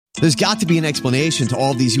There's got to be an explanation to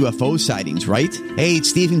all of these UFO sightings, right? Hey,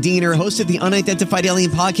 it's Stephen Diener, host of the Unidentified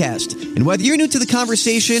Alien Podcast. And whether you're new to the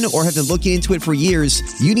conversation or have been looking into it for years,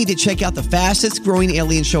 you need to check out the fastest growing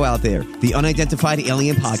alien show out there, the Unidentified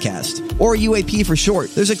Alien Podcast, or UAP for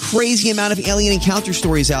short. There's a crazy amount of alien encounter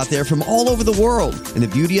stories out there from all over the world. And the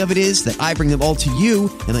beauty of it is that I bring them all to you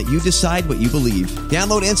and let you decide what you believe.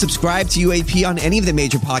 Download and subscribe to UAP on any of the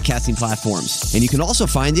major podcasting platforms. And you can also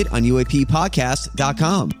find it on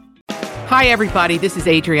UAPpodcast.com. Hi, everybody. This is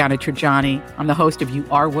Adriana Trajani. I'm the host of You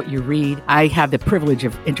Are What You Read. I have the privilege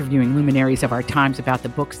of interviewing luminaries of our times about the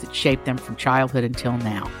books that shaped them from childhood until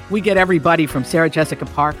now. We get everybody from Sarah Jessica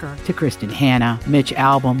Parker to Kristen Hanna, Mitch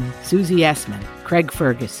Albom, Susie Essman, Craig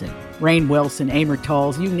Ferguson, Rainn Wilson, Amor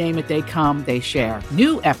Tolls, you name it, they come, they share.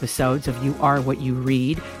 New episodes of You Are What You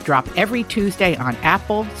Read drop every Tuesday on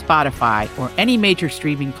Apple, Spotify, or any major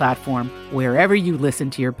streaming platform wherever you listen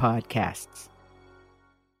to your podcasts.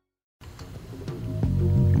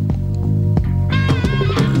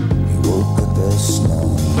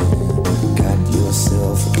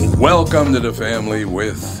 Welcome to the family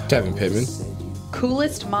with Tevin Pittman.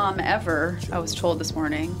 Coolest mom ever, I was told this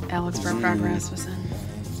morning. Alex Bernard Rasmussen.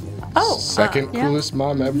 Second coolest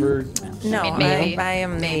mom ever. No, Maybe. I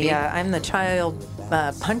am I'm the child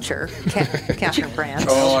puncher, Catherine Brandt.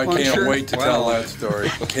 Oh, I can't wait to tell that story.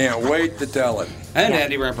 Can't wait to tell it. And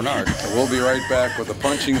Andy Rappernard. We'll be right back with a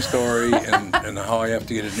punching story and how I have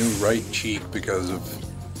to get a new right cheek because of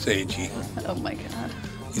Seiji. Oh my God.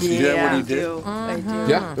 You see that what he did? I do.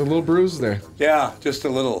 Yeah, a little bruise there. Yeah, just a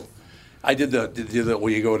little. I did the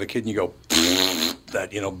where you go with a kid and you go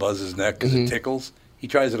that buzz his neck because it tickles. He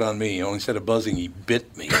tries it on me. Instead of buzzing, he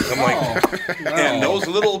bit me. I'm like, and those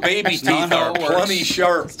little baby teeth are plenty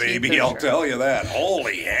sharp, baby. I'll tell you that.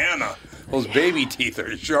 Holy Hannah, those baby teeth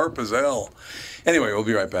are sharp as hell. Anyway, we'll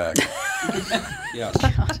be right back. Yes.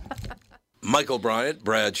 Michael Bryant,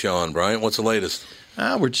 Bradshaw and Bryant, what's the latest?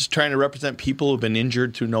 We're just trying to represent people who've been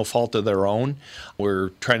injured through no fault of their own. We're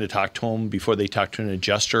trying to talk to them before they talk to an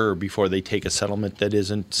adjuster or before they take a settlement that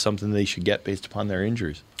isn't something they should get based upon their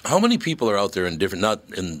injuries. How many people are out there not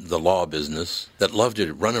in the law business, that love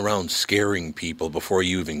to run around scaring people before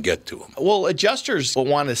you even get to them? Well, adjusters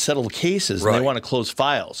want to settle cases and they want to close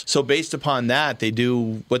files. So based upon that, they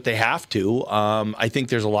do what they have to. I think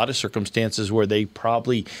there's a lot of circumstances where they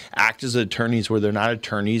probably act as attorneys where they're not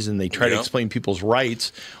attorneys and they try to explain people's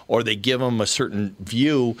rights or they give them a certain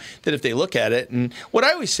view that if they look at it. And what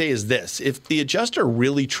I always say is this: if the adjuster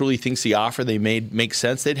really truly thinks the offer they made makes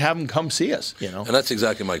sense, they'd have them come see us. And that's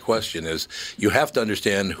exactly my question is you have to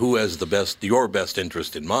understand who has your best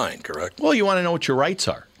interest in mind, correct? Well, you want to know what your rights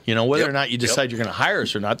are. Whether or not you decide you're going to hire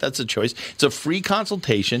us or not, that's a choice. It's a free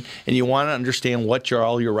consultation, and you want to understand what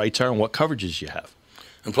all your rights are and what coverages you have.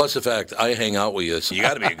 And plus the fact I hang out with you, so you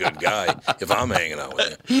got to be a good guy if I'm hanging out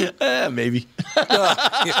with you. Maybe.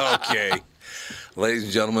 Okay. Ladies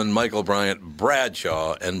and gentlemen, Michael Bryant,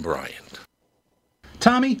 Bradshaw and Bryant.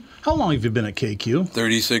 Tommy, how long have you been at KQ?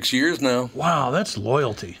 36 years now. Wow, that's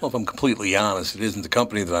loyalty. Well, if I'm completely honest, it isn't the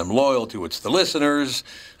company that I'm loyal to, it's the listeners.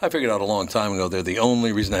 I figured out a long time ago they're the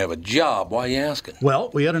only reason I have a job. Why are you asking? Well,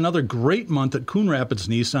 we had another great month at Coon Rapids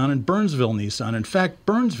Nissan and Burnsville Nissan. In fact,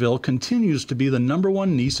 Burnsville continues to be the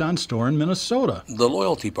 #1 Nissan store in Minnesota. The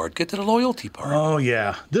loyalty part. Get to the loyalty part. Oh,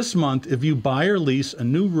 yeah. This month, if you buy or lease a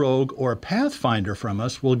new Rogue or a Pathfinder from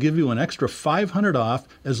us, we'll give you an extra $500 off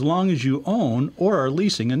as long as you own or are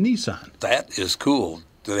leasing a Nissan. That is cool.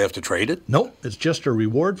 Do they have to trade it? Nope. It's just a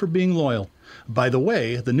reward for being loyal. By the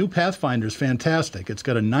way, the new Pathfinder is fantastic. It's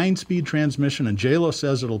got a 9-speed transmission, and JLo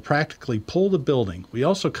says it'll practically pull the building. We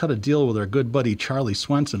also cut a deal with our good buddy Charlie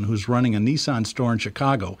Swenson, who's running a Nissan store in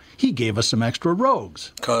Chicago. He gave us some extra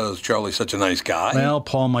Rogues. Because Charlie's such a nice guy? Well,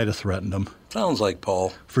 Paul might have threatened him. Sounds like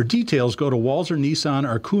Paul. For details, go to Walser Nissan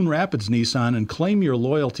or Coon Rapids Nissan and claim your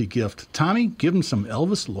loyalty gift. Tommy, give him some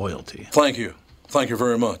Elvis loyalty. Thank you. Thank you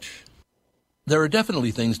very much. There are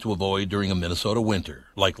definitely things to avoid during a Minnesota winter,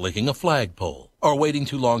 like licking a flagpole or waiting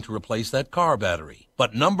too long to replace that car battery.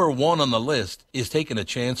 But #1 on the list is taking a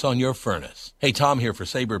chance on your furnace. Hey, Tom here for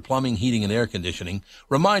Sabre Plumbing, Heating, and Air Conditioning,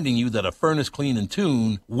 reminding you that a furnace clean and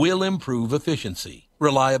tune will improve efficiency,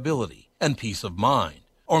 reliability, and peace of mind.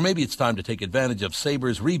 Or maybe it's time to take advantage of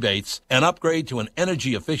Sabre's rebates and upgrade to an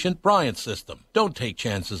energy-efficient Bryant system. Don't take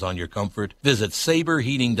chances on your comfort. Visit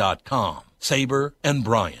SaberHeating.com. Sabre and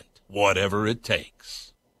Bryant. Whatever it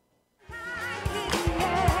takes.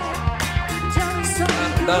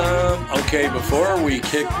 Okay, before we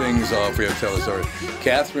kick things off, we have to tell a story.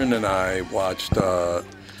 Catherine and I watched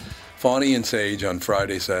Fawny and Sage on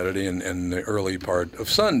Friday, Saturday, and the early part of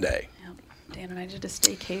Sunday. Dan and I did a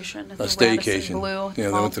staycation at A the staycation. Radisson Blue. Yeah,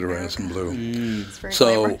 they went to the Radisson Blue. It's very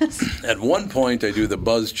So glamorous. at one point, I do the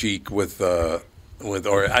buzz cheek with,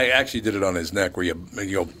 or I actually did it on his neck, where you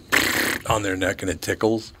go on their neck and it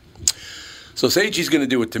tickles. So Seiji's going to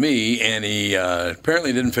do it to me, and he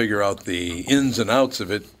apparently didn't figure out the ins and outs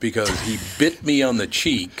of it because he bit me on the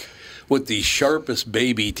cheek with the sharpest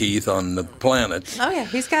baby teeth on the planet. Oh yeah,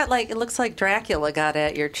 he's got it looks like Dracula got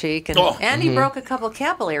at your cheek, and he broke a couple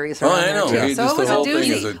capillaries around I know. there too. He So just it was the a whole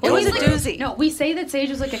thing is doozy. a It was a gold doozy. No, we say that Sage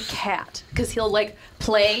is like a cat because he'll like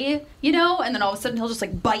play, and then all of a sudden he'll just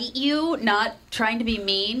like bite you, not trying to be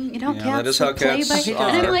mean. Yeah, Cats that is how play cats bite. are.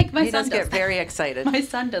 And I'm like, my He son does does get that. very excited. My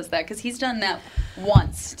son does that because he's done that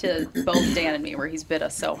once to both Dan and me, where he's bit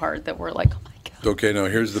us so hard that we're like, oh my god. Okay, now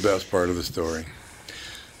here's the best part of the story.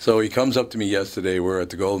 So he comes up to me yesterday. We're at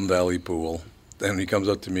the Golden Valley Pool. And he comes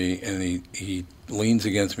up to me, and he leans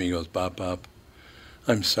against me. He goes, Pop,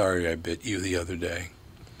 I'm sorry I bit you the other day.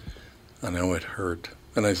 I know it hurt.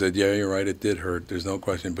 And I said, yeah, you're right, it did hurt. There's no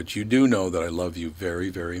question. But you do know that I love you very,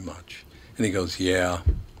 very much. And he goes, yeah.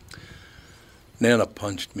 Nana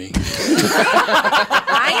punched me.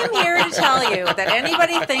 I am here to tell you that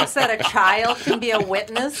anybody thinks that a child can be a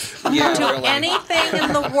witness Yeah, to really. anything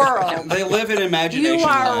in the world. They live in imagination You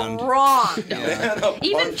are land. wrong. Yeah.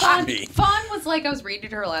 Even Fawn was like, I was reading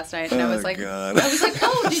to her last night, and I was like,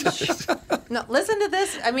 oh, did you? No, listen to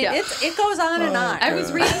this. I mean, Yeah. it goes on and on. I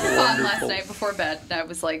was reading to Fawn last night before bed, and I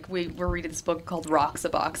was like, we were reading this book called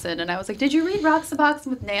Roxaboxen, and I was like, did you read Roxaboxen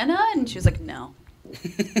with Nana? And she was like, no.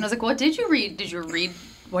 And I was like, what did you read?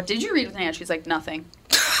 What did you read with Nana? She's like, nothing.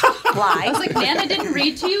 Lie. I was like, Nana didn't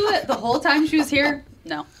read to you the whole time she was here?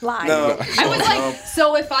 No. Lie. No. I was like,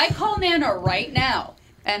 so if I call Nana right now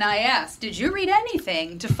and I ask, did you read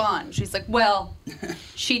anything to Fawn? She's like, well,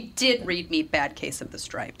 she did read me Bad Case of the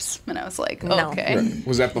Stripes. And I was like, No. okay.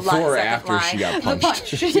 Was that before or Second after lie. she got The punched?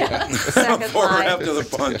 punch, yeah. Second Before or lie. after the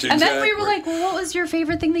punch, And then we were exactly. like, well, what was your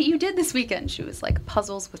favorite thing that you did this weekend? She was like,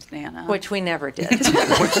 puzzles with Nana. Which we never did.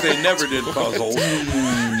 Which they never did puzzles.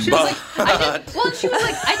 She was like, she was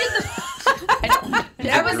like, I did the.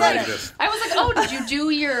 I was like, oh, did you do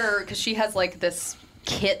your? Because she has like this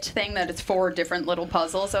kit thing that it's 4 different little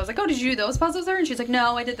puzzles. So I was like, oh, did you do those puzzles there? And she's like,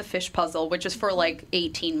 no, I did the fish puzzle, which is for like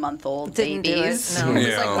 18-month-old Didn't do it, babies. no. I was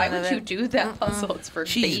Yeah. like, why None would of you it. do that puzzle? It's for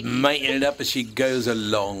She's babies. making it up as she goes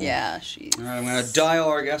along. Yeah, she's. All right, I'm going to dial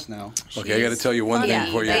our guest now. Okay, I got to tell you one thing Yeah,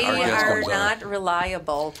 before they our guest are comes on. not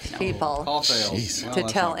reliable people Call fails. Well, to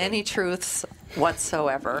that's tell not good. any truths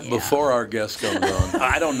whatsoever. Before our guest comes on,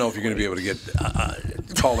 I don't know if you're going to be able to get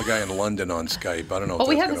call a guy in London on Skype. I don't know. But if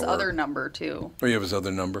we that's have his gonna other work. number too. Oh, you have his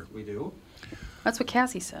other number? We do? That's what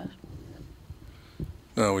Cassie said.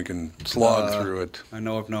 No, we can slog through it. I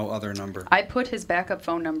know of no other number. I put his backup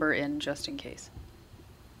phone number in just in case.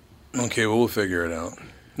 Okay, well, we'll figure it out.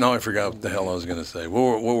 Now I forgot what the hell I was going to say.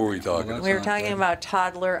 What were we talking about? We were talking about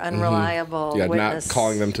toddler unreliable Yeah, witness. not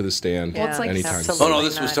calling them to the stand Well, it's like anytime. absolutely Oh, no,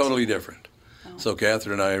 this was not. totally different. So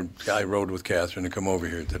Catherine and I rode with Catherine to come over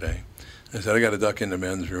here today. I said, I got to duck into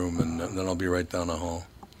men's room, and then I'll be right down the hall.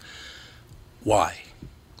 Why?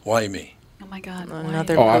 Why me? Oh my God!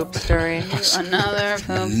 Another Oh, poop story. Another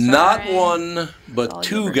poop Not story. one, all but you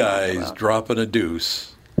 2 ever guys talk about. dropping a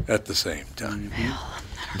deuce at the same time.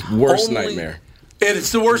 Worst Only- nightmare.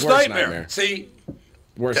 It's the worst Worst nightmare. nightmare. See,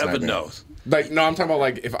 Worst Kevin nightmare. knows. Like, no, I'm talking about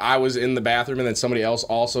like if I was in the bathroom and then somebody else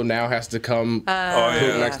also now has to come Oh,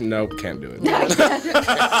 yeah. next. Nope, can't do it. You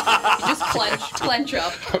just clench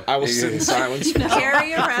up I will sit in silence.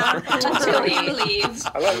 Carry around until he poopery. leaves.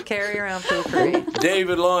 Carry around poopery.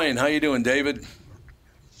 David Loyne, how you doing, David?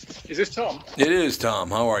 Is this Tom? It is Tom.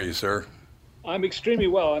 How are you, sir? I'm extremely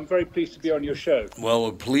well. I'm very pleased to be on your show. Well,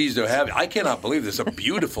 we're pleased to have you. I cannot believe this. A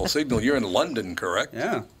beautiful signal. You're in London, correct?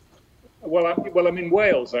 Yeah. Well, I'm in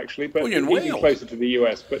Wales actually, but Oh, you're in even Wales. closer to the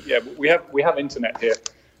US. But yeah, we have internet here,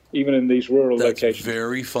 even in these rural That's locations.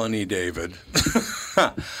 very funny, David.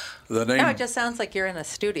 The name No, it just sounds like you're in a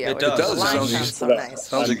studio. It does. It does. The line Sounds- sounds so That- nice.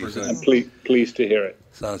 sounds like I'm, you're I'm pleased to hear it.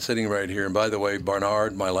 So I'm sitting right here. And by the way,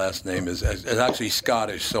 Barnard, my last name is actually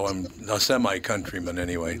Scottish, so I'm a semi-countryman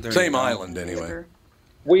anyway. There Same you go. island anyway.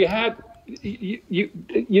 We had,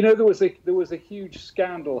 you know, there was a huge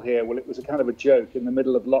scandal here. Well, it was a kind of a joke in the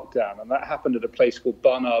middle of lockdown, and that happened at a place called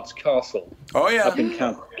Barnard's Castle Oh, yeah. up in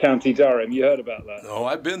County Durham. You heard about that? Oh,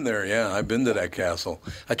 I've been there, yeah. I've been to that castle.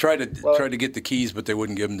 I tried to get the keys, but they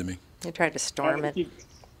wouldn't give them to me. You tried to storm it.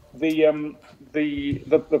 the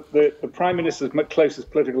Prime Minister's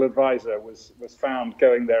closest political advisor was found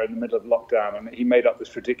going there in the middle of lockdown, and he made up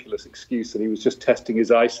this ridiculous excuse that he was just testing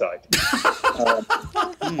his eyesight.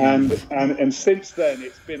 And since then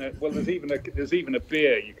it's been there's even a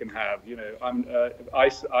beer you can have.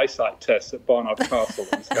 Eyesight tests at Barnard Castle.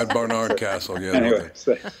 At Barnard Castle, yeah. Anyway,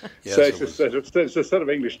 so it's a sort of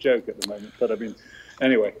English joke at the moment, but I mean.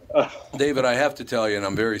 Anyway, David, I have to tell you, and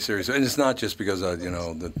I'm very serious, and it's not just because of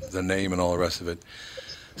the name and all the rest of it.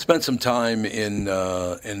 Spent some time in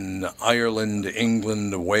Ireland,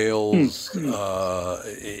 England, Wales, in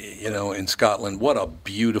Scotland. What a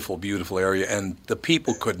beautiful, beautiful area, and the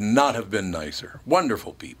people could not have been nicer.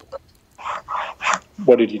 Wonderful people.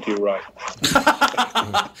 What did you do right?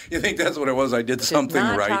 You think that's what it was? I did something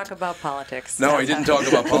right. Did not talk about politics. No, I didn't talk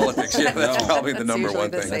about politics. Yeah, that's probably the number one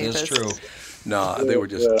thing. That is true. No, they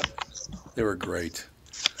were great.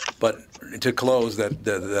 But to close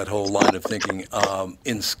that whole line of thinking,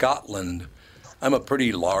 in Scotland, I'm a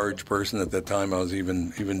pretty large person. At that time, I was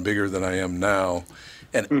even bigger than I am now.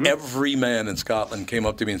 And every man in Scotland came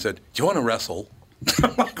up to me and said, "Do you want to wrestle?"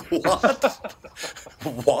 I'm like, "What?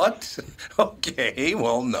 What? Okay,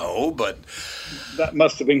 well, no, but..." That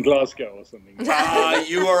must have been Glasgow or something.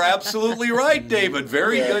 You are absolutely right, David.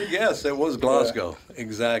 Very good guess. It was Glasgow.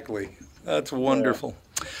 Exactly. That's wonderful.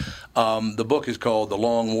 The book is called The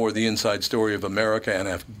Long War, The Inside Story of America and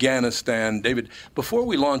Afghanistan. David, before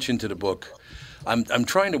we launch into the book, I'm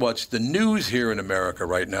trying to watch the news here in America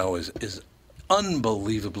right now is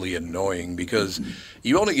unbelievably annoying because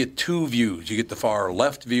you only get two views. You get the far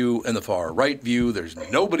left view and the far right view. There's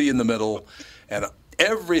nobody in the middle, and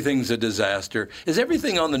everything's a disaster. Is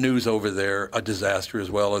everything on the news over there a disaster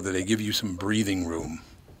as well, or do they give you some breathing room?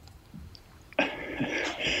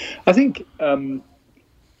 I think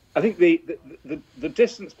the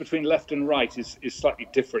distance between left and right is slightly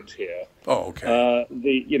different here. Oh, okay.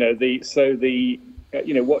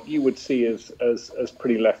 What you would see as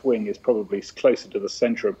pretty left wing is probably closer to the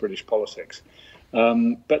centre of British politics.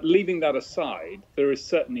 But leaving that aside, there is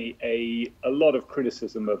certainly a lot of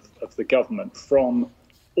criticism of the government from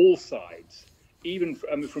all sides, even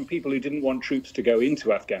from people who didn't want troops to go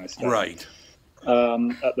into Afghanistan. Right.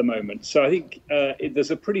 At the moment. So I think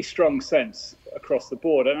there's a pretty strong sense across the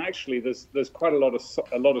board, and actually there's quite a lot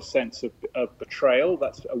of sense of betrayal.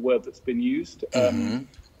 That's a word that's been used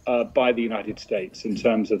by the United States in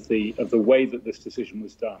terms of the way that this decision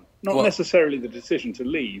was done. Not necessarily the decision to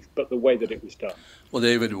leave, but the way that it was done. Well,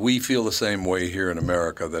 David, we feel the same way here in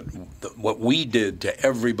America, that what we did to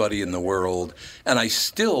everybody in the world, and I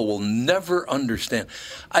still will never understand.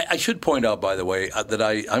 I should point out, by the way, that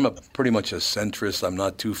I'm pretty much a centrist. I'm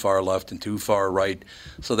not too far left and too far right,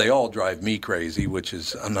 so they all drive me crazy, which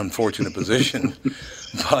is an unfortunate position.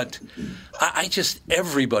 But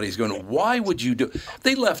everybody's going, why would you do?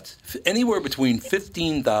 They left anywhere between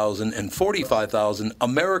 15,000 and 45,000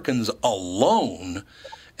 Americans alone.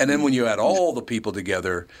 And then when you add all the people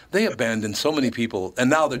together, they abandoned so many people. And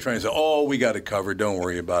now they're trying to say, "Oh, we got it covered. Don't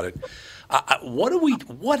worry about it."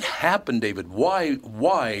 What happened, David?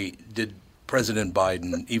 Why did President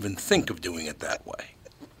Biden even think of doing it that way?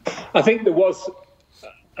 I think there was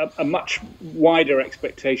a much wider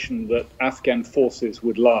expectation that Afghan forces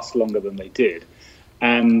would last longer than they did.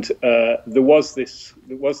 And there was this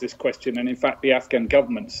question. And in fact, the Afghan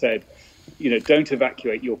government said, don't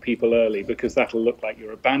evacuate your people early because that'll look like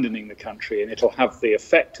you're abandoning the country and it'll have the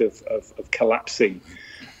effect of collapsing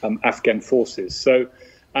Afghan forces. So,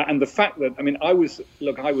 and the fact that,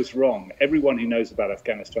 I was wrong. Everyone who knows about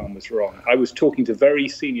Afghanistan was wrong. I was talking to very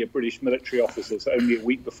senior British military officers only a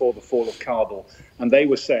week before the fall of Kabul, and they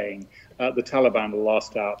were saying the Taliban will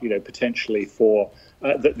last out, potentially for,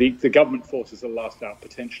 the government forces will last out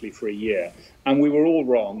potentially for a year. And we were all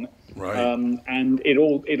wrong. Right. And it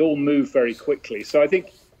all moved very quickly. So I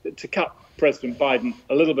think to cut President Biden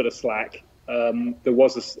a little bit of slack, there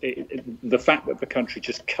was the fact that the country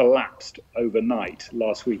just collapsed overnight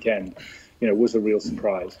last weekend, was a real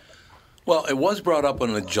surprise. Well, it was brought up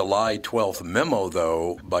on a July 12th memo,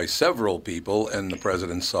 though, by several people, and the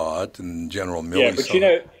president saw it, and General Milley saw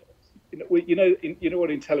it. You know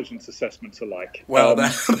what intelligence assessments are like. Well,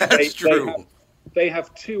 that's true. They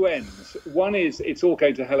have two ends. One is it's all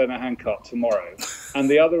going to hell in a handcart tomorrow, and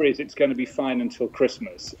the other is it's going to be fine until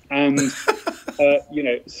Christmas. And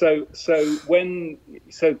so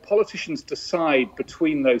politicians decide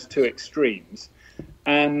between those two extremes,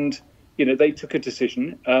 and they took a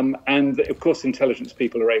decision. And of course, intelligence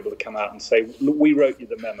people are able to come out and say, "Look, we wrote you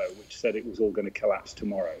the memo which said it was all going to collapse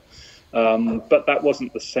tomorrow." But that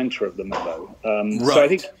wasn't the center of the memo. Right. So I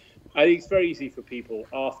think it's very easy for people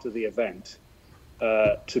after the event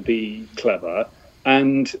to be clever,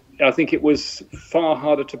 and I think it was far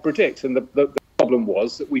harder to predict. And the problem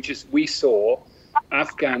was that we saw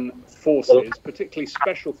Afghan forces, particularly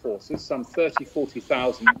special forces, some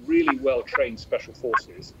 40,000 really well-trained special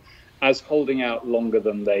forces, as holding out longer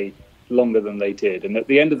than they did. And at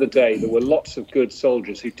the end of the day, there were lots of good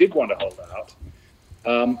soldiers who did want to hold out,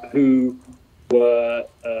 who were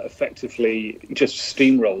effectively just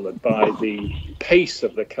steamrolled by the pace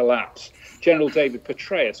of the collapse. General David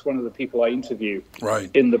Petraeus, one of the people I interview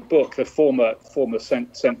in the book, the former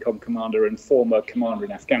CENTCOM commander and former commander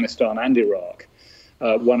in Afghanistan and Iraq,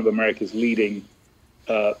 one of America's leading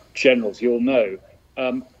generals, you'll know,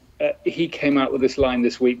 he came out with this line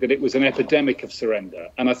this week that it was an epidemic of surrender.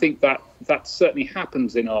 And I think that certainly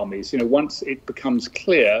happens in armies. Once it becomes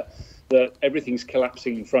clear that everything's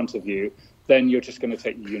collapsing in front of you, then you're just going to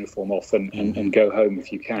take your uniform off and go home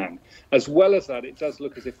if you can. As well as that, it does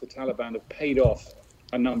look as if the Taliban have paid off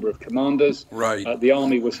a number of commanders. The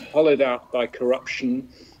army was hollowed out by corruption.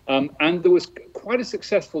 And there was quite a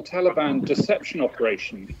successful Taliban deception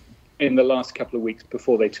operation in the last couple of weeks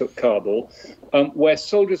before they took Kabul, where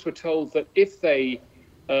soldiers were told that if they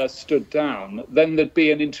stood down, then there'd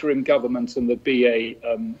be an interim government and there'd be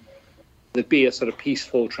a sort of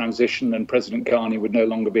peaceful transition and President Ghani would no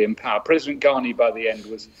longer be in power. President Ghani, by the end,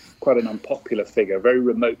 was quite an unpopular figure, a very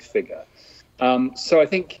remote figure. So I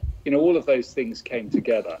think all of those things came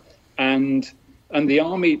together. And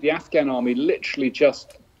the Afghan army literally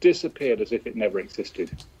just disappeared as if it never existed.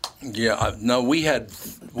 Yeah, no, we had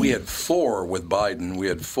 4 with Biden. We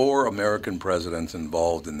had 4 American presidents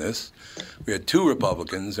involved in this. We had 2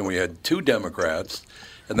 Republicans and we had 2 Democrats,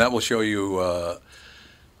 and that will show you,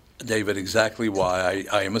 David, exactly why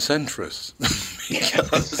I am a centrist.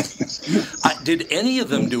 Because did any of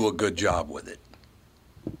them do a good job with it?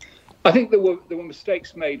 I think there were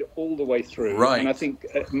mistakes made all the way through. Right. And I think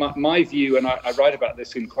my view, and I write about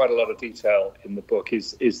this in quite a lot of detail in the book,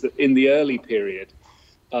 is that in the early period,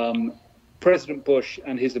 President Bush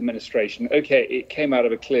and his administration, it came out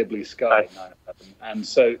of a clear blue sky in 9/11. And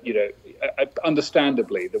so,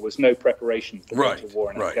 understandably, there was no preparation for going to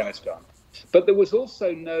war in Afghanistan. But there was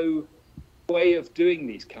also no way of doing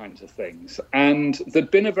these kinds of things. And there'd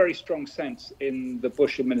been a very strong sense in the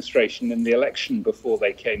Bush administration in the election before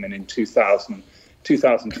they came in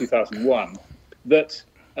 2001, that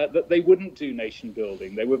they wouldn't do nation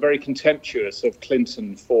building. They were very contemptuous of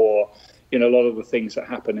Clinton for a lot of the things that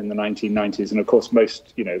happened in the 1990s, and of course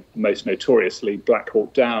most notoriously Black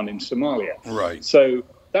Hawk Down in Somalia. Right. So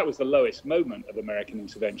that was the lowest moment of American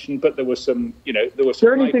intervention, but there was some, Is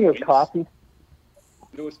there anything with coffee?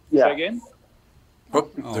 Say again? Oh,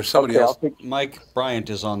 there's somebody else. Mike Bryant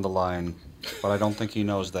is on the line, but I don't think he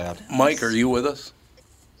knows that. Mike, are you with us?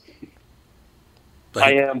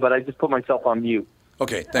 I am, but I just put myself on mute.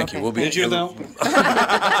 Okay, thank you. We'll be. Did you though?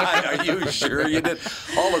 Are you sure you did?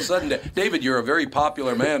 All of a sudden, David, you're a very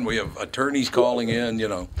popular man. We have attorneys calling in,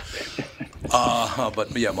 But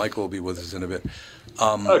yeah, Mike will be with us in a bit.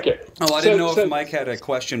 Okay. Oh, I didn't know if Mike had a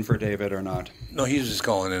question for David or not. No, he's just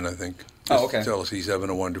calling in, I think. Oh, okay. Tell us he's having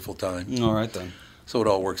a wonderful time. All right, then. So it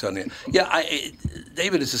all works out in the end. Yeah,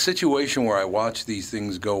 David, it's a situation where I watch these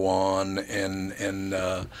things go on, and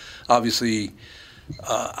obviously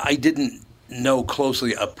I didn't know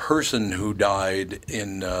closely a person who died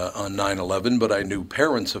on 9/11, but I knew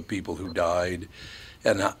parents of people who died,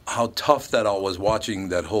 and how tough that all was watching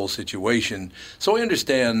that whole situation. So I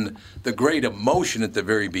understand the great emotion at the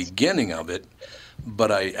very beginning of it, but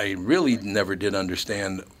I really never did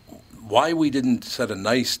understand why we didn't set a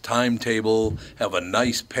nice timetable, have a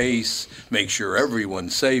nice pace, make sure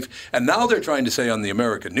everyone's safe. And now they're trying to say on the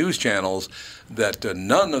American news channels that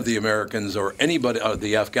none of the Americans or anybody,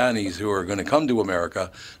 the Afghanis who are going to come to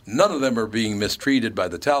America, none of them are being mistreated by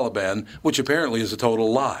the Taliban, which apparently is a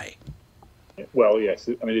total lie. Well, yes.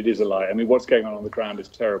 I mean, it is a lie. I mean, what's going on the ground is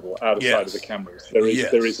terrible, out of sight of the cameras. There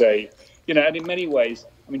is a, and in many ways,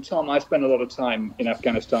 I mean, Tom, I spent a lot of time in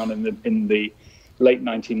Afghanistan in the late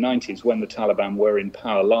 1990s when the Taliban were in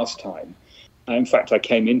power last time. In fact, I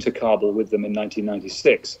came into Kabul with them in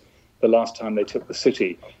 1996, the last time they took the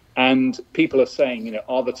city. And people are saying,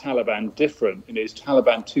 are the Taliban different? Is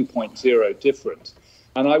Taliban 2.0 different?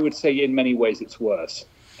 And I would say in many ways it's worse.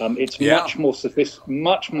 It's much more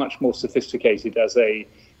sophisticated as a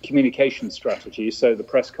communication strategy. So the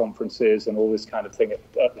press conferences and all this kind of thing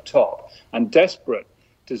at the top, and desperate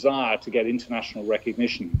desire to get international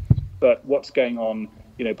recognition. But what's going on,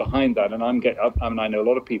 behind that? And I know a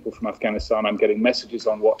lot of people from Afghanistan. I'm getting messages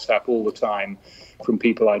on WhatsApp all the time from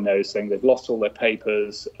people I know saying they've lost all their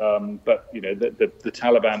papers, but the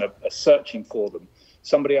Taliban are searching for them.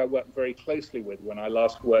 somebody I worked very closely with when I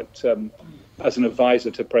last worked as an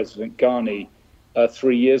advisor to President Ghani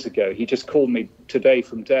 3 years ago. He just called me today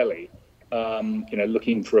from Delhi,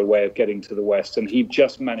 looking for a way of getting to the West, and he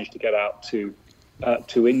just managed to get out to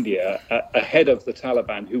India ahead of the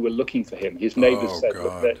Taliban, who were looking for him. His neighbors said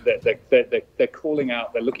that they're calling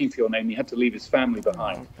out, they're looking for your name. He had to leave his family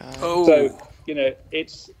behind. So,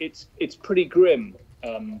 it's pretty grim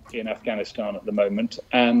in Afghanistan at the moment.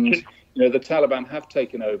 And, the Taliban have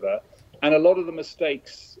taken over. And a lot of the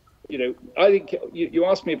mistakes, I think you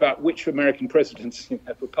asked me about which American presidents,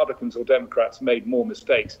 Republicans or Democrats, made more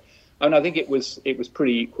mistakes. And I think it was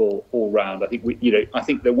pretty equal all round. I think I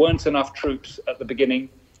think there weren't enough troops at the beginning.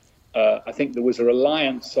 I think there was a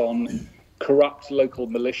reliance on corrupt local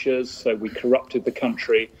militias, so we corrupted the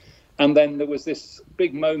country. And then there was this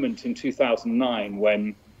big moment in 2009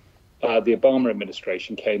 when the Obama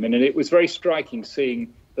administration came in, and it was very striking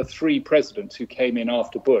seeing the three presidents who came in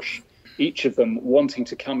after Bush, each of them wanting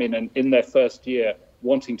to come in and in their first year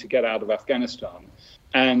wanting to get out of Afghanistan.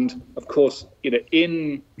 And of course,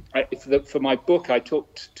 for my book, I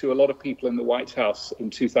talked to a lot of people in the White House in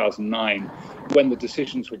 2009 when the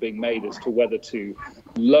decisions were being made as to whether to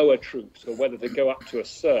lower troops or whether to go up to a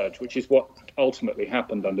surge, which is what ultimately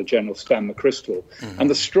happened under General Stan McChrystal. And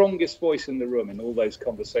the strongest voice in the room in all those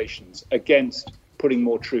conversations against putting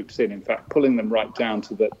more troops in fact, pulling them right down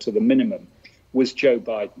to the minimum, was Joe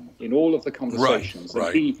Biden in all of the conversations.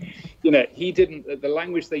 Right. And he didn't, the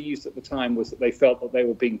language they used at the time was that they felt that they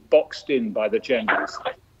were being boxed in by the generals.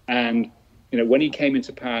 And, when he came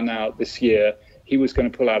into power now this year, he was going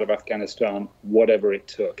to pull out of Afghanistan, whatever it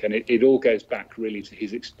took. And it all goes back really to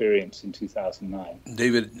his experience in 2009.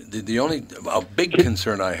 David, the only big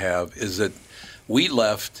concern I have is that we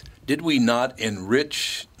left. Did we not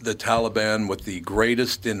enrich the Taliban with the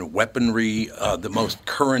greatest in weaponry, the most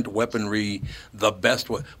current weaponry, the best?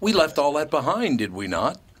 We left all that behind, did we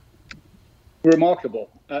not? Remarkable.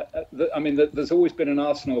 There's always been an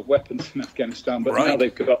arsenal of weapons in Afghanistan, but now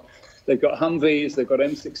they've got Humvees, they've got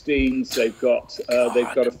M16s, they've got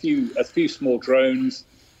a few small drones.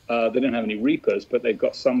 They don't have any Reapers, but they've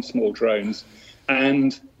got some small drones,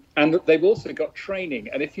 and they've also got training.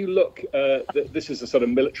 And if you look, this is a sort of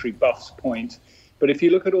military buffs point, but if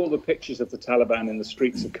you look at all the pictures of the Taliban in the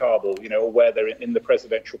streets of Kabul, or where they're in the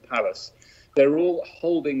presidential palace, they're all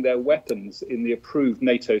holding their weapons in the approved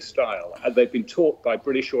NATO style. They've been taught by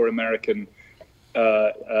British or American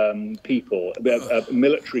people,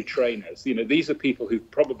 military trainers. These are people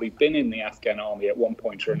who've probably been in the Afghan army at one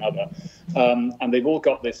point or another, and they've all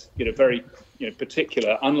got this, very,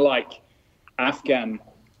 particular, unlike Afghan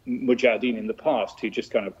Mujahideen in the past, who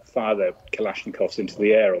just kind of fire their Kalashnikovs into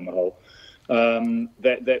the air on the whole.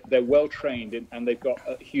 They're well trained and they've got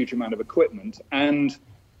a huge amount of equipment. And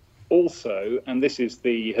also, and this has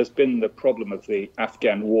been the problem of the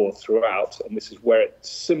Afghan war throughout, and this is where it's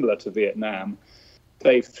similar to Vietnam,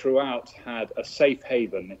 they've throughout had a safe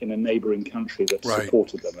haven in a neighboring country that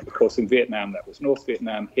supported them. And of course, in Vietnam, that was North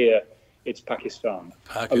Vietnam. Here, it's Pakistan.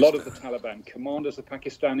 A lot of the Taliban commanders are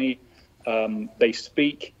Pakistani. They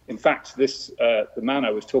speak. In fact, the man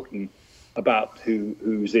I was talking about,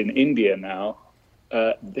 who's in India now,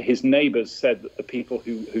 his neighbors said that the people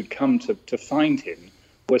who'd come to find him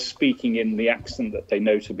were speaking in the accent that they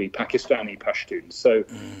know to be Pakistani Pashtuns. So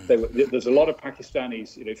there's a lot of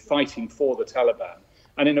Pakistanis, fighting for the Taliban.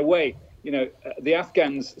 And in a way, the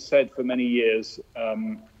Afghans said for many years,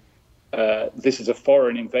 this is a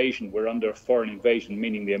foreign invasion. We're under a foreign invasion,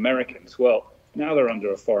 meaning the Americans. Well, now they're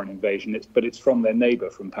under a foreign invasion, but it's from their neighbor,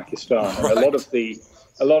 from Pakistan. And a lot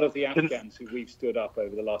of the Afghans who we've stood up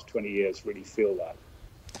over the last 20 years really feel that.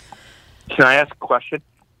 Can I ask a question?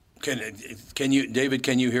 Can you, David?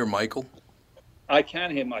 Can you hear Michael? I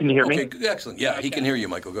can hear Michael. Can you hear me? Okay, excellent. Yeah, he can hear you,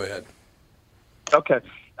 Michael. Go ahead. Okay.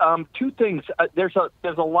 Two things. There's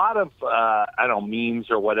a lot of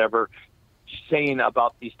memes or whatever saying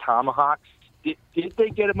about these tomahawks. Did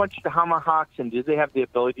they get a bunch of tomahawks, and did they have the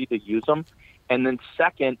ability to use them? And then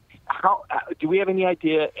second, how do we have any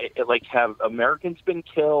idea? Have Americans been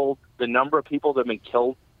killed? The number of people that have been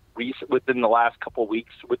killed within the last couple of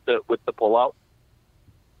weeks with the pullout?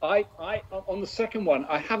 I on the second one,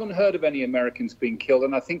 I haven't heard of any Americans being killed,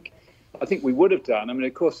 and I think we would have done. I mean,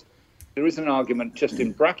 of course, there is an argument just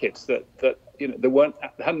in brackets that there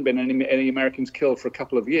hadn't been any Americans killed for a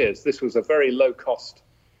couple of years. This was a very low cost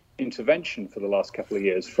intervention for the last couple of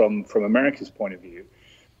years from America's point of view.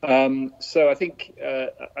 So I think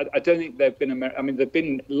I don't think there've been there've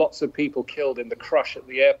been lots of people killed in the crush at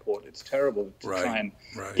the airport. It's terrible to try and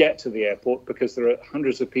get to the airport because there are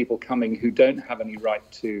hundreds of people coming who don't have any right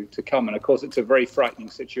to come. And of course, it's a very frightening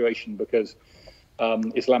situation because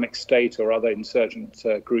Islamic State or other insurgent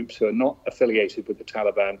groups who are not affiliated with the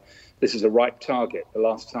Taliban, this is a ripe target the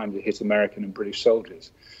last time they hit American and British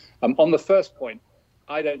soldiers. On the first point,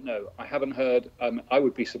 I don't know. I haven't heard. I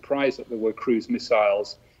would be surprised that there were cruise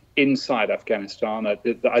missiles inside Afghanistan. I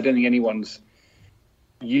don't think anyone's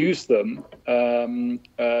used them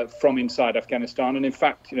from inside Afghanistan. And in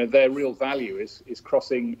fact, their real value is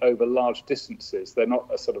crossing over large distances. They're not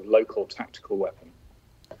a sort of local tactical weapon.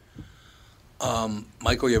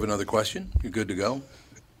 Michael, you have another question? You're good to go?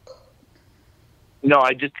 No,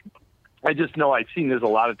 I just know I've seen there's a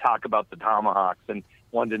lot of talk about the Tomahawks and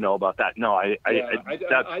wanted to know about that. No,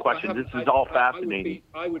 that's the question. This is all fascinating.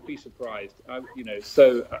 I would be surprised.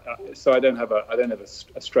 So I don't have a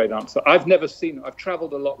straight answer. I've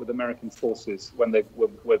traveled a lot with American forces when they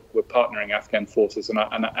were partnering Afghan forces, and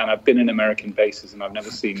I've been in American bases, and I've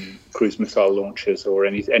never seen cruise missile launchers or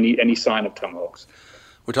any sign of Tomahawks.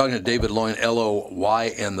 We're talking to David Loyn,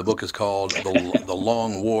 L-O-Y-N. The book is called The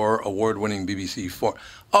Long War, award-winning BBC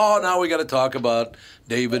now we got to talk about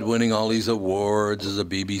David winning all these awards as a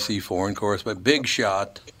BBC foreign correspondent. Big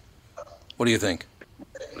shot. What do you think?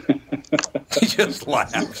 He just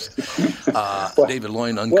laughs. David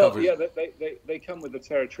Loyn uncovers. Well, yeah, they come with the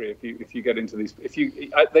territory. If you get into these,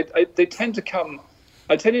 they tend to come.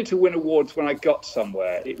 I tended to win awards when I got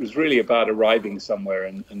somewhere. It was really about arriving somewhere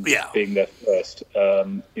and being there first.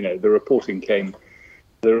 The reporting came.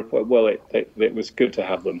 It was good to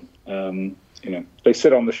have them. They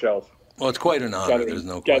sit on the shelf. Well, it's quite an honor. There's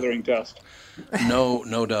no gathering dust.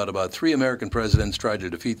 No doubt about it. 3 American presidents tried to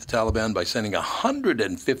defeat the Taliban by sending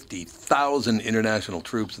 150,000 international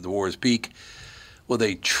troops at the war's peak, with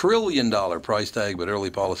a $1 trillion price tag, but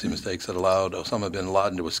early policy mistakes that allowed Osama bin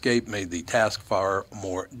Laden to escape made the task far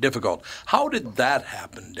more difficult. How did that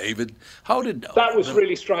happen, David? That was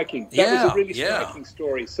really striking. That was a really striking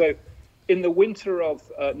story. So in the winter of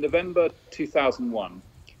November 2001,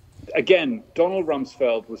 again, Donald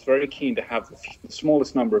Rumsfeld was very keen to have the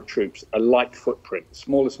smallest number of troops, a light footprint, the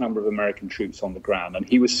smallest number of American troops on the ground. And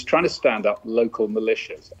he was trying to stand up local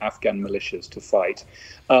militias, Afghan militias, to fight,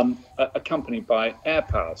 accompanied by air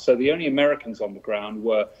power. So the only Americans on the ground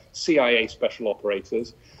were CIA special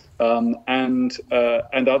operators and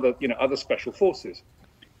other special forces.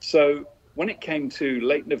 So when it came to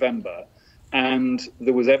late November, and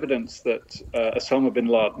there was evidence that Osama bin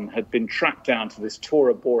Laden had been tracked down to this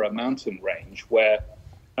Tora Bora mountain range, where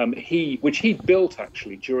which he built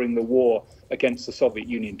actually during the war against the Soviet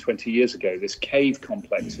Union 20 years ago, this cave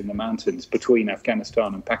complex in the mountains between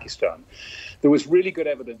Afghanistan and Pakistan. There was really good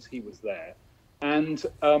evidence he was there. And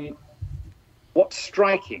what's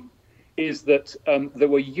striking is that there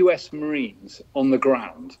were US Marines on the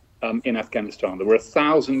ground in Afghanistan. There were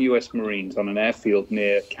 1,000 US Marines on an airfield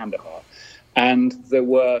near Kandahar. And there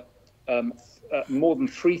were more than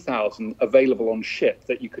 3,000 available on ship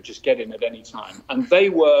that you could just get in at any time. And they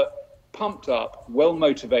were pumped up, well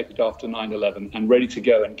motivated after 9/11 and ready to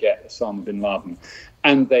go and get Osama bin Laden.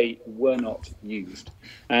 And they were not used.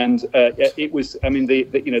 And it was,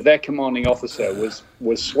 their commanding officer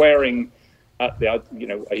was swearing at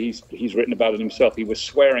he's written about it himself. He was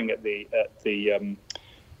swearing at the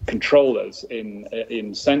controllers in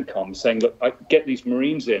CENTCOM, saying, look, I get these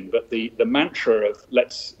Marines in, but the mantra of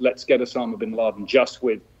let's get Osama bin Laden just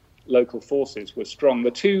with local forces was strong. The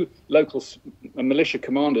 2 local militia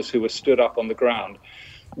commanders who were stood up on the ground,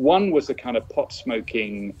 one was a kind of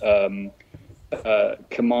pot-smoking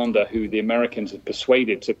commander who the Americans had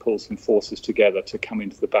persuaded to pull some forces together to come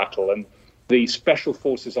into the battle, and the special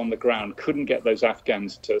forces on the ground couldn't get those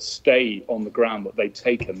Afghans to stay on the ground that they'd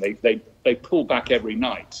taken. They pull back every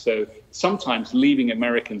night, so sometimes leaving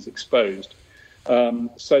Americans exposed.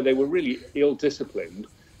 So they were really ill-disciplined,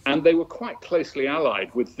 and they were quite closely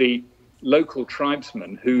allied with the local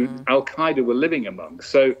tribesmen who Al-Qaeda were living among.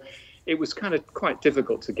 So it was kind of quite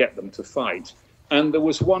difficult to get them to fight. And there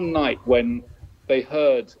was one night when they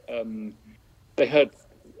heard on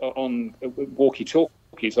walkie-talkie,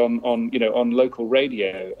 on local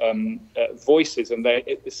radio voices, and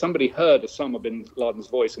somebody heard Osama bin Laden's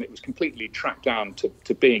voice, and it was completely tracked down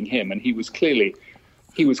to being him, and he was clearly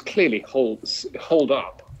holed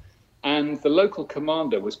up, and the local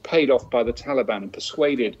commander was paid off by the Taliban and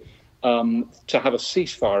persuaded to have a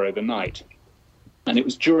ceasefire overnight. And it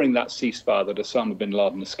was during that ceasefire that Osama bin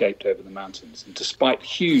Laden escaped over the mountains, and despite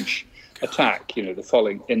huge attack, in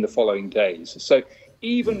the following days. So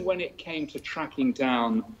even when it came to tracking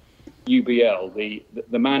down UBL,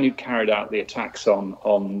 the man who carried out the attacks on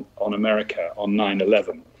America on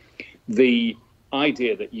 9/11, the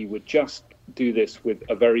idea that you would just do this with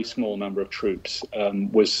a very small number of troops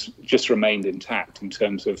was just remained intact in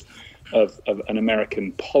terms of an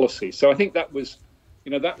American policy. So I think that was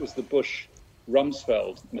the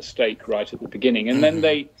Bush-Rumsfeld mistake right at the beginning. And then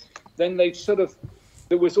they sort of,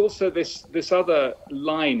 there was also this other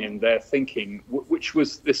line in their thinking, which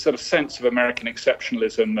was this sort of sense of American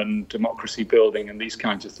exceptionalism and democracy building and these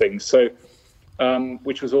kinds of things. So,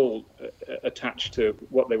 which was all attached to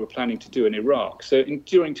what they were planning to do in Iraq. So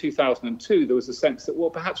during 2002, there was a sense that, well,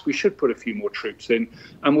 perhaps we should put a few more troops in,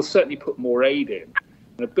 and we'll certainly put more aid in.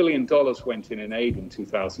 And $1 billion went in aid in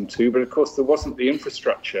 2002, but of course there wasn't the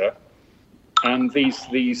infrastructure, and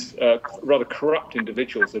these rather corrupt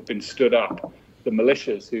individuals had been stood up, the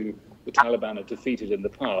militias who the Taliban had defeated in the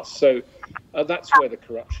past. So that's where the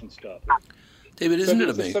corruption started. David, isn't it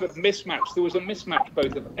amazing? Sort of mismatch. There was a mismatch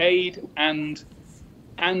both of aid and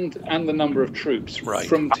the number of troops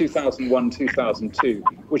from 2001, 2002,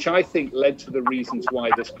 which I think led to the reasons why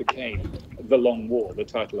this became The Long War, the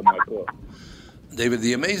title of my book. David,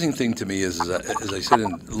 the amazing thing to me is, as I sit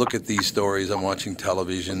and look at these stories, I'm watching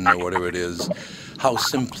television or whatever it is, how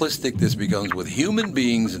simplistic this becomes with human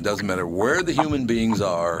beings. It doesn't matter where the human beings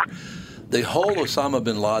are. The whole Osama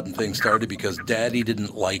bin Laden thing started because Daddy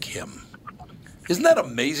didn't like him. Isn't that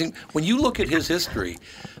amazing? When you look at his history,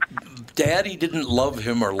 Daddy didn't love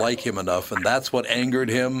him or like him enough, and that's what angered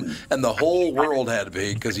him, and the whole world had to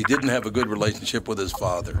be because he didn't have a good relationship with his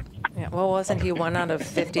father. Yeah, well, wasn't he one out of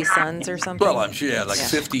 50 sons or something? Well, I'm sure he had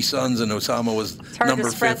 50 sons, and Osama was number 50. It's hard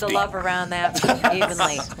to spread the love around that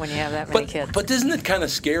evenly when you have that many kids. But isn't it kind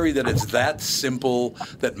of scary that it's that simple,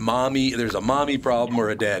 that there's a mommy problem or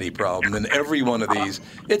a daddy problem in every one of these?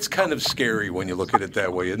 It's kind of scary when you look at it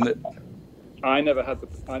that way, isn't it? I never had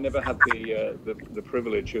the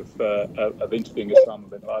privilege of interviewing Osama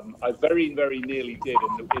bin Laden. I very, very nearly did.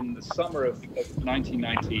 In the summer of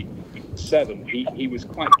 1997, he was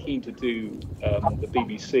quite keen to do the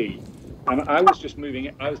BBC, and I was just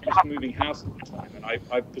moving house at the time, and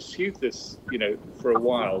I pursued this, for a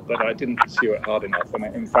while, but I didn't pursue it hard enough. And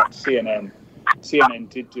in fact, CNN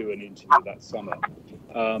did do an interview that summer.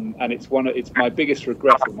 And it's my biggest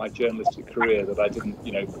regret of my journalistic career that I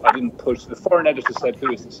didn't push. The foreign editor said,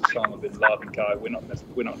 "Who is this Osama bin Laden guy? We're not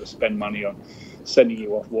going to spend money on sending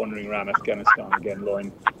you off wandering around Afghanistan again,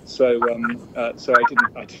 Loin." So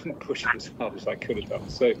I didn't push it as hard as I could have done.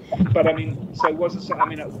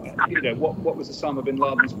 What was Osama bin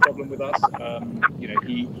Laden's problem with us? I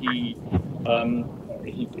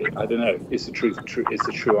don't know. It's the true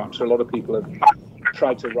answer. A lot of people have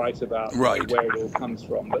tried to write about where it all comes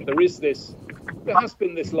from, but there has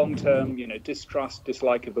been this long-term, distrust,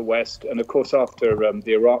 dislike of the West, and of course after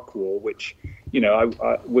the Iraq War, which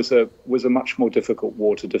was a much more difficult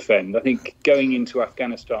war to defend. I think going into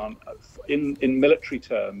Afghanistan in military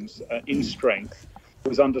terms, in strength,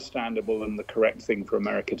 was understandable and the correct thing for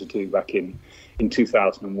America to do back in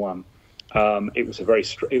 2001. It was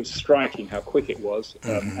striking how quick it was,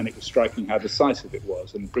 and it was striking how decisive it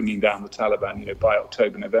was, and bringing down the Taliban, by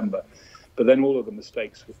October, November. But then all of the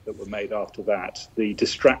mistakes that were made after that, the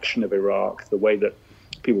distraction of Iraq, the way that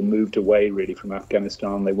people moved away really from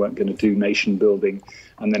Afghanistan, they weren't going to do nation building,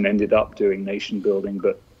 and then ended up doing nation building,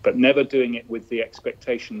 but never doing it with the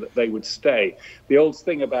expectation that they would stay. The old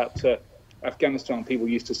thing about Afghanistan, people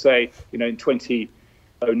used to say, in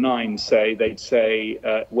 2009, they'd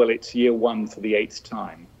say, well, it's year one for the 8th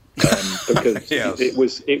time, because yes. it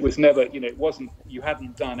was never, it wasn't, you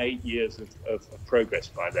hadn't done 8 years of progress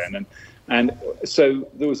by then, and so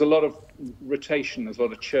there was a lot of rotation, there's a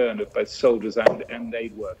lot of churn of both soldiers and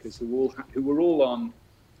aid workers who were all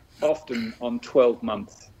often on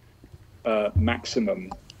 12-month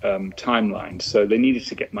maximum timelines, so they needed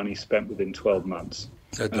to get money spent within 12 months.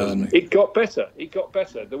 It got better.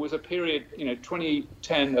 There was a period,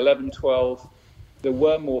 2010, 11, 12, there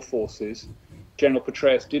were more forces. General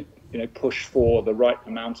Petraeus did, push for the right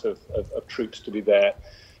amount of troops to be there.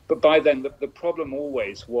 But by then, the problem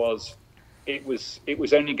always was it was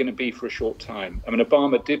only going to be for a short time. I mean,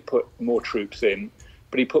 Obama did put more troops in,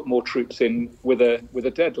 but he put more troops in with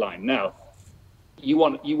a deadline. Now, you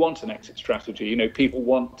want an exit strategy. People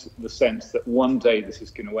want the sense that one day this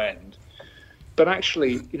is going to end. But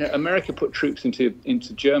actually, America put troops into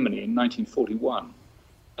Germany in 1941.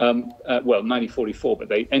 1944, but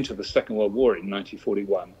they entered the Second World War in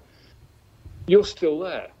 1941. You're still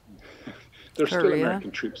there. There are still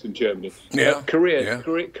American troops in Germany. Yeah. Korea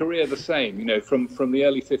the same. From the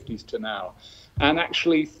early 50s to now, and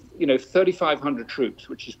actually, 3,500 troops,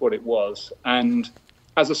 which is what it was, and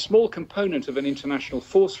as a small component of an international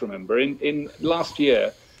force. Remember, in last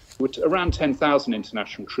year, with around 10,000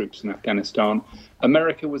 international troops in Afghanistan,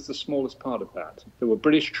 America was the smallest part of that. There were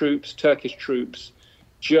British troops, Turkish troops,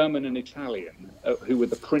 German and Italian, who were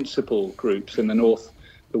the principal groups in the north,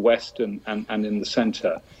 the west, and in the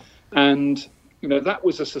center. And that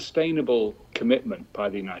was a sustainable commitment by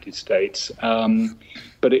the United States,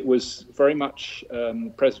 but it was very much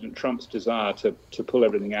President Trump's desire to pull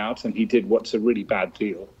everything out, and he did what's a really bad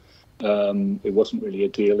deal. It wasn't really a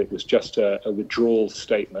deal. It was just a withdrawal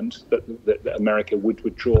statement that America would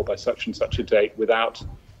withdraw by such and such a date without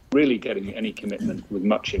really getting any commitment with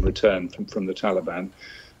much in return from the Taliban.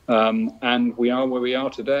 And we are where we are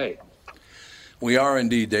today. We are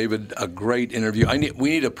indeed, David. A great interview. We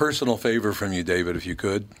need a personal favor from you, David, if you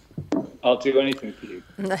could. I'll do anything for you.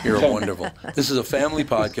 You're wonderful. This is a family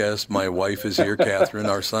podcast. My wife is here, Catherine,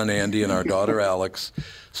 our son Andy, and our daughter Alex.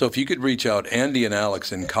 So if you could reach out, Andy and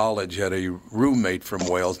Alex in college had a roommate from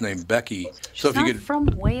Wales named Becky. She's not from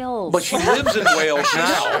Wales. But she lives in Wales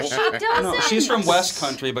now. She doesn't. No, she's from West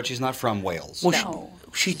Country, but she's not from Wales. Well, No.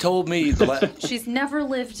 She told me She's never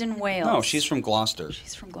lived in Wales. No, she's from Gloucester.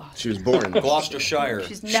 She's from Gloucester. She was born in Gloucestershire.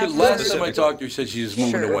 She's never last time I talked to her, she said she was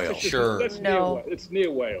moving to Wales. Sure. It's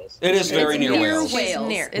near Wales. It is very near Wales.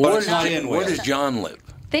 Wales. It's not in Where Wales. does John live?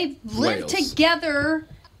 They live together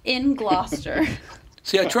in Gloucester.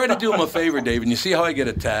 See, I try to do him a favor, David, and you see how I get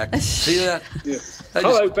attacked? See that? Yeah.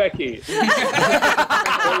 Hello, Becky.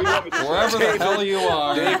 Wherever the hell you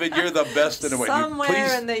are. David, you're the best in the way.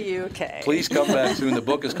 Somewhere in the UK. Please come back soon. The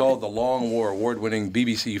book is called The Long War. Award-winning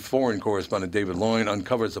BBC foreign correspondent David Loyne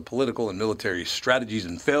uncovers the political and military strategies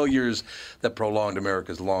and failures that prolonged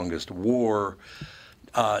America's longest war.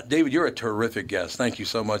 David, you're a terrific guest. Thank you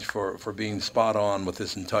so much for being spot on with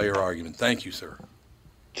this entire argument. Thank you, sir.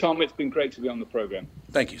 Tom, it's been great to be on the program.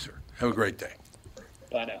 Thank you, sir. Have a great day.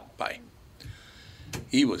 Bye now. Bye.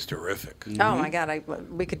 He was terrific. Oh my God,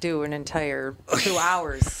 we could do an entire 2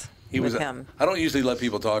 hours with him. I don't usually let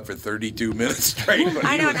people talk for 32 minutes straight, but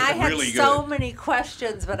I know, he and was I had really so good. many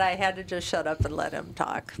questions, but I had to just shut up and let him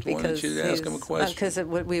talk because you ask him a question? Because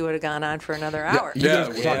we would have gone on for another hour.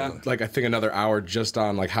 Like I think another hour just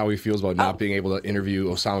on like how he feels about not being able to interview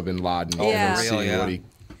Osama bin Laden and seeing what he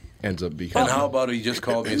ends up becoming. And how about he just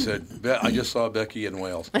called me and said, I just saw Becky in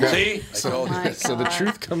Wales. See? I told you. So the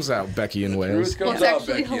truth comes out, Becky in Wales. It's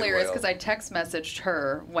actually hilarious because I text messaged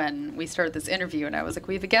her when we started this interview, and I was like,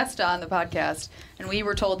 we have a guest on the podcast, and we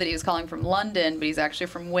were told that he was calling from London, but he's actually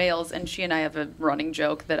from Wales, and she and I have a running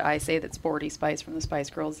joke that I say that Sporty Spice from the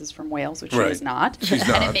Spice Girls is from Wales, which she is not. She's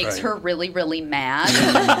not, and it makes her really, really mad.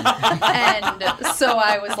 And so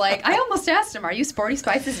I was like, I almost asked him, are you Sporty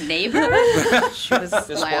Spice's neighbor? She was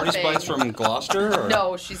laughing. Spice from Gloucester? Or?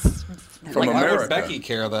 No, she's from America. Why would Becky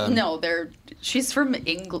care then? No, she's from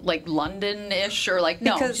England, like London-ish, or like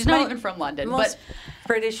no, Because she's not even from London. Most but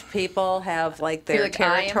British people have like their like,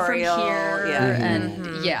 territorial, I am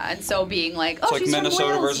from here, and so being like, oh, it's like she's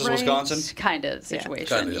Minnesota from Wales, versus right? Wisconsin kind of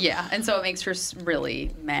situation, Kinda. and so it makes her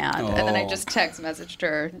really mad. And then I just text messaged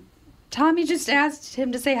her. Tommy just asked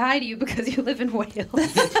him to say hi to you because you live in Wales. She's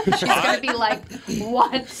going to be like,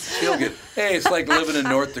 what? Hey, it's like living in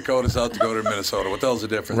North Dakota, South Dakota, or Minnesota. What the hell's the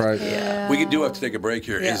difference? Right. Yeah. We do have to take a break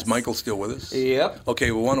here. Yes. Is Michael still with us? Yep.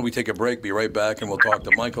 Okay, well, why don't we take a break, be right back, and we'll talk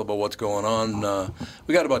to Michael about what's going on.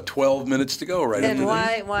 We got about 12 minutes to go right And into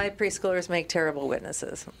why preschoolers make terrible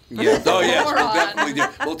witnesses. Yeah. Oh, yes, we'll definitely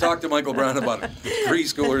do. We'll talk to Michael Brown about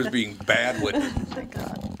preschoolers being bad witnesses. Oh, my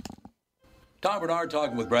God. Tom Bernard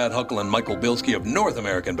talking with Brad Huckle and Michael Bilski of North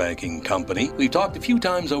American Banking Company. We've talked a few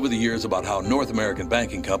times over the years about how North American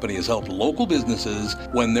Banking Company has helped local businesses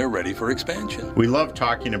when they're ready for expansion. We love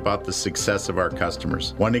talking about the success of our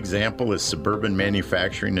customers. One example is Suburban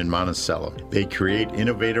Manufacturing in Monticello. They create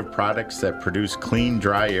innovative products that produce clean,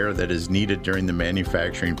 dry air that is needed during the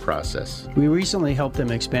manufacturing process. We recently helped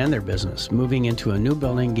them expand their business. Moving into a new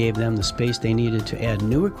building gave them the space they needed to add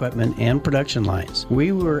new equipment and production lines.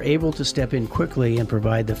 We were able to step in quickly and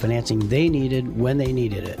provide the financing they needed when they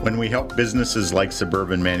needed it. When we help businesses like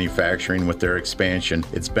Suburban Manufacturing with their expansion,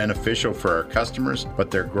 it's beneficial for our customers,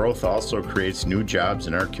 but their growth also creates new jobs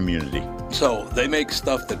in our community. So they make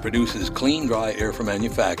stuff that produces clean, dry air for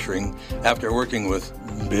manufacturing after working with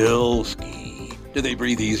Bilski. Do they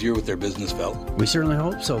breathe easier with their business fellow? We certainly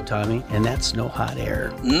hope so, Tommy, and that's no hot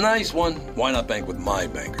air. Nice one. Why not bank with my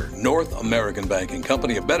banker? North American Banking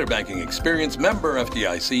Company, a better banking experience, member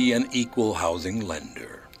FDIC, and equal housing lender.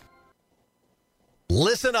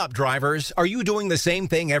 Listen up, drivers. Are you doing the same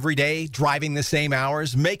thing every day, driving the same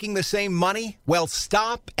hours, making the same money? Well,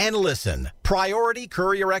 stop and listen. Priority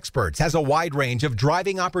Courier Experts has a wide range of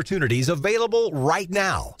driving opportunities available right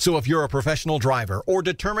now. So if you're a professional driver or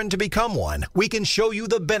determined to become one, we can show you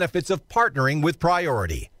the benefits of partnering with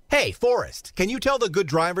Priority. Hey, Forrest, can you tell the good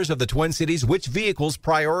drivers of the Twin Cities which vehicles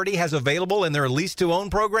Priority has available in their lease-to-own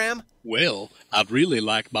program? Well, I'd really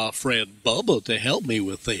like my friend Bubba to help me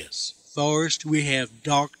with this. Forrest, we have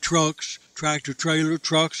dock trucks, tractor-trailer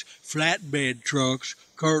trucks, flatbed trucks,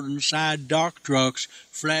 curtain side dock trucks,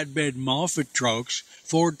 flatbed Moffett trucks,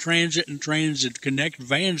 Ford Transit and Transit Connect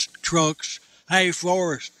Vans trucks. Hey,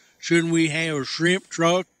 Forrest, shouldn't we have a shrimp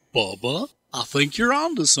truck? Bubba, I think you're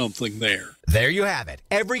onto something there. There you have it.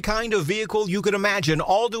 Every kind of vehicle you could imagine,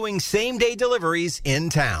 all doing same-day deliveries in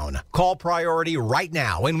town. Call Priority right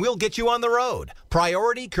now, and we'll get you on the road.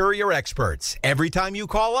 Priority Courier Experts. Every time you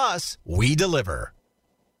call us, we deliver.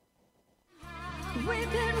 We've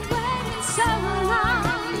been waiting so long,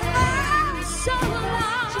 so long.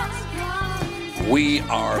 We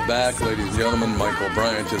are back, ladies and gentlemen. Michael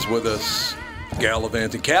Bryant is with us.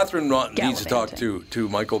 Gallivanting. Catherine needs to talk to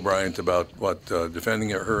Michael Bryant about defending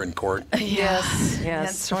her in court.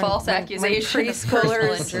 Yes. False accusation of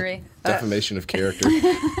personal injury. Defamation of character.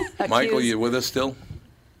 Michael, you with us still?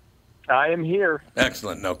 I am here.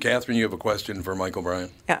 Excellent. Now, Catherine, you have a question for Michael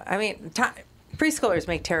Bryant? Yeah, I mean, preschoolers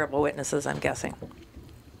make terrible witnesses, I'm guessing.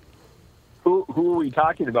 Who are we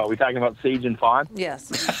talking about? Are we talking about Sage and Fawn? Yes.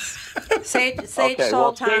 Sage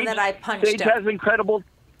told Tom that I punched him.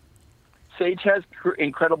 Sage has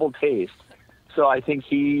incredible taste, so I think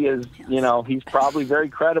he is. He's probably very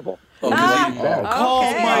credible. Call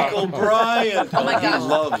Michael Bryant. Oh my gosh,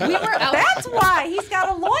 we were out. That's why he's got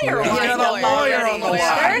a lawyer. He's got a lawyer on the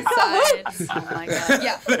line. Oh my god!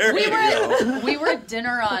 Yeah, we were at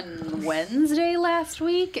dinner on Wednesday last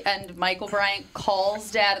week, and Michael Bryant calls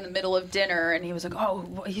Dad in the middle of dinner, and he was like, "Oh,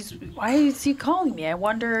 why is he calling me?" I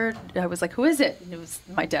wondered. I was like, "Who is it?" And it was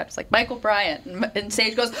my dad. Was like, "Michael Bryant," and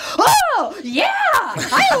Sage goes, "Oh yeah,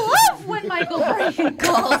 I love when Michael Bryant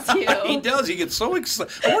calls you." He does. He gets so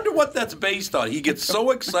excited. I wonder what that's based on. He gets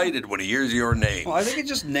so excited when he hears your name. Well, I think it's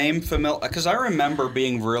just name familiar. Because I remember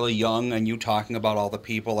being really young and you talking about all the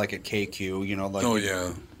people like at KQ,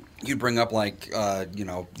 you'd bring up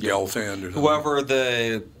Gelfand or whoever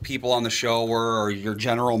the people on the show were, or your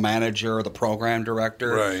general manager or the program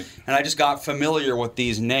director. Right. And I just got familiar with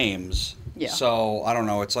these names. Yeah. So, I don't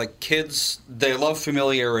know. It's like kids, they love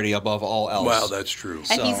familiarity above all else. Wow, that's true.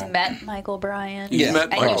 And he's met Michael Bryant. He's met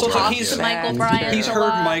Michael Bryant. Bryant. He's Michael Bryant. He's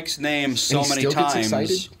heard Mike's name so many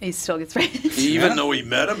times. He still gets excited. Even though he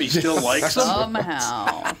met him, he still likes him?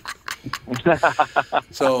 Somehow.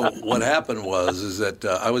 So what happened was that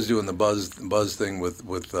I was doing the buzz thing with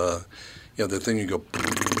the thing you go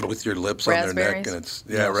with your lips on their neck, and it's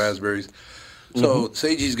raspberries. So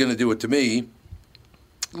Sagey's going to do it to me.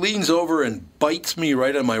 Leans over and bites me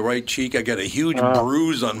right on my right cheek. I got a huge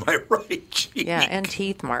bruise on my right cheek. Yeah, and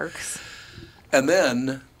teeth marks. And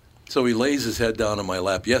then, so he lays his head down on my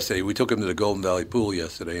lap yesterday. We took him to the Golden Valley Pool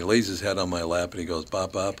yesterday. He lays his head on my lap and he goes,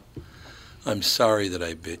 Pop, I'm sorry that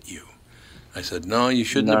I bit you. I said, no, you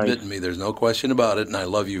shouldn't have bitten me. There's no question about it, and I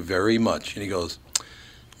love you very much. And he goes,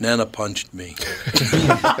 Nana punched me.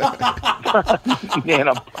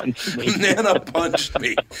 Nana punched me. Nana punched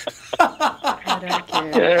me.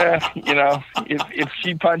 Yeah, if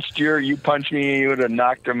she punched you punched me, you would have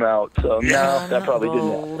knocked him out. So no, that probably didn't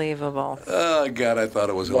happen. Unbelievable. Oh God, I thought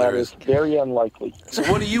it was hilarious. That is very unlikely. So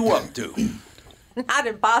what are you up to? Not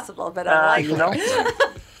impossible, but unlikely.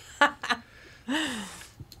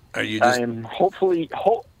 Are you just? I'm hopefully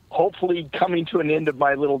coming to an end of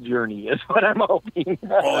my little journey is what I'm hoping.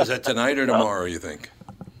 Is that tonight or tomorrow, you think?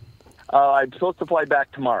 I'm supposed to fly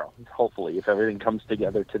back tomorrow, hopefully, if everything comes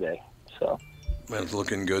together today. So. It's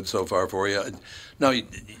looking good so far for you. Now,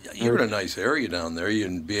 you're in a nice area down there. You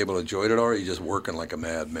can be able to enjoy it, or are you just working like a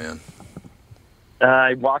madman?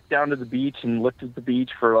 I walked down to the beach and looked at the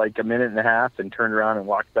beach for like a minute and a half and turned around and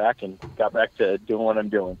walked back and got back to doing what I'm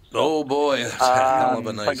doing. Oh, boy. That's a hell of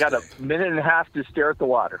a nice I got a minute and a half to stare at the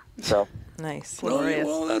water. So nice.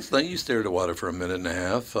 Well, that's nice. You stare at the water for a minute and a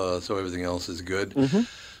half, so everything else is good. Mm-hmm.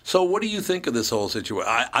 So what do you think of this whole situation?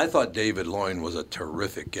 I thought David Loyne was a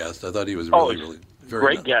terrific guest. I thought he was really very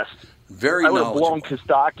great guest. Very I would have knowledgeable. blown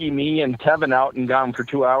Kostaki, me, and Tevin out and gone for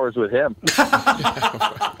 2 hours with him.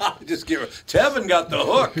 Just Tevin got the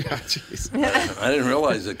hook. I didn't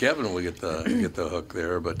realize that Kevin would get the hook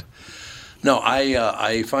there, but no,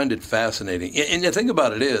 I find it fascinating. And the thing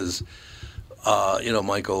about it is,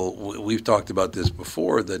 Michael, we've talked about this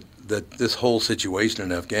before, that this whole situation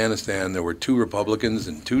in Afghanistan, there were 2 Republicans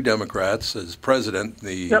and 2 Democrats as president,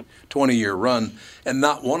 the 20-year run, and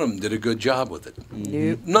not one of them did a good job with it.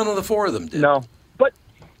 Nope. None of the 4 of them did. No, but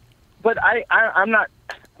I'm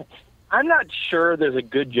not sure there's a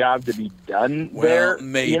good job to be done there.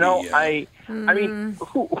 Maybe. I mean,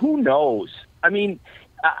 who knows? I mean,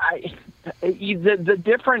 the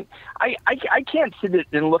different. I can't sit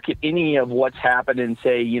and look at any of what's happened and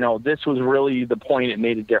say, this was really the point it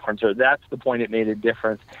made a difference, or that's the point it made a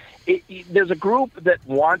difference. There's a group that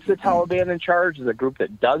wants the Taliban in charge. There's a group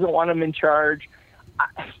that doesn't want them in charge.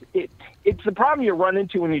 It's the problem you run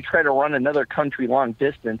into when you try to run another country long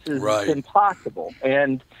distance. It's impossible.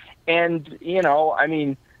 And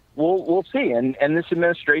we'll see. And this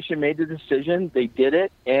administration made the decision. They did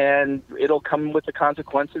it, and it'll come with the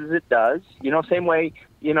consequences it does. Same way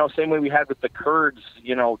we had with the Kurds,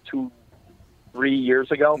 2-3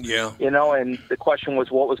 years ago. Yeah. And the question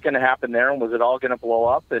was what was going to happen there, and was it all going to blow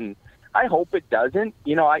up? And I hope it doesn't.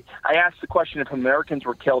 I asked the question if Americans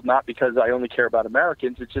were killed, not because I only care about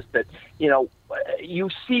Americans. It's just that, you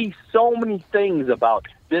see so many things about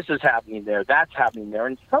this is happening there, that's happening there,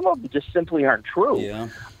 and some of them just simply aren't true. Yeah.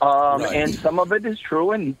 And some of it is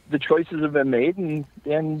true, and the choices have been made, and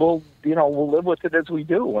we'll live with it as we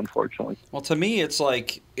do, unfortunately. Well, to me, it's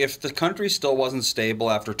like if the country still wasn't stable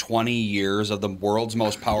after 20 years of the world's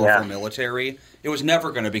most powerful military, it was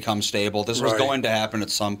never going to become stable. This was going to happen at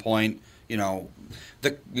some point.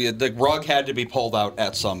 The rug had to be pulled out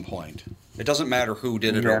at some point. It doesn't matter who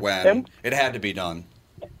did it or when. It had to be done.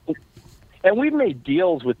 And we've made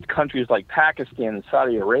deals with countries like Pakistan and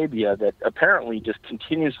Saudi Arabia that apparently just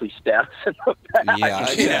continuously stab us in the back.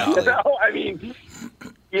 Yeah, exactly.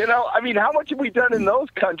 How much have we done in those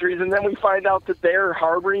countries? And then we find out that they're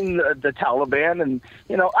harboring the Taliban. And,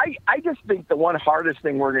 I just think the one hardest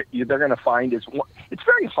thing they're going to find is it's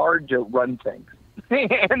very hard to run things.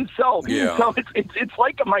 And so it's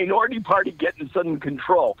like a minority party getting sudden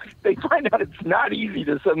control. They find out it's not easy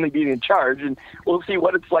to suddenly be in charge, and we'll see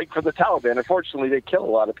what it's like for the Taliban. Unfortunately, they kill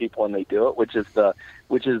a lot of people when they do it, which is the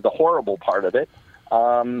horrible part of it.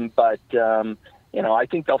 I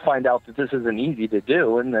think they'll find out that this isn't easy to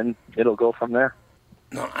do, and then it'll go from there.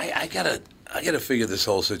 No, I gotta figure this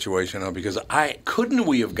whole situation out, because couldn't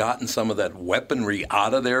we have gotten some of that weaponry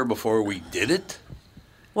out of there before we did it?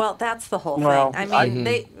 Well, that's the whole thing.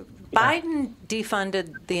 Biden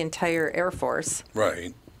defunded the entire Air Force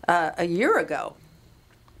a year ago.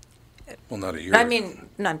 Well, not a year.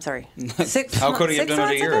 I'm sorry. How could he have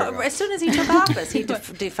done it a year ago? As soon as he took office, he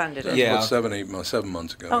defunded it. Yeah, 7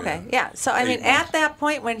 months ago. Okay, yeah. So, at that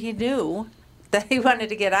point when he knew that he wanted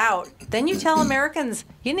to get out, then you tell Americans,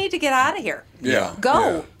 you need to get out of here. Yeah. Go.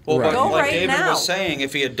 Yeah. Well, go like right David now. was saying,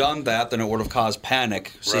 if he had done that, then it would have caused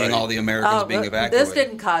panic, seeing all the Americans being evacuated. This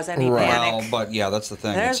didn't cause any panic. Well, but yeah, that's the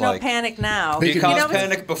thing. There's no panic now. Did it cause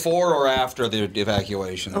panic before or after the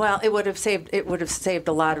evacuation? Well, it would have saved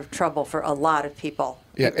a lot of trouble for a lot of people.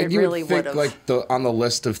 Yeah, it and you really would think on the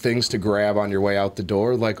list of things to grab on your way out the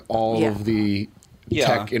door, like all of the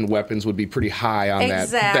tech and weapons would be pretty high on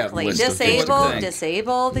that list.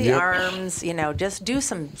 Disable the arms. Just do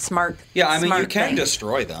some smart. Yeah, you can things.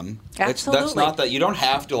 Destroy them. Absolutely. That's not that you don't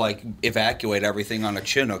have to evacuate everything on a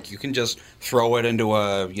Chinook. You can just throw it into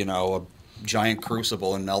a giant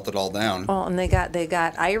crucible and melt it all down. Well, and they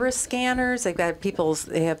got iris scanners. They have people's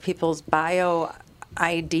bio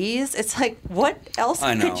IDs. It's like, what else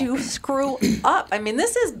could you screw up?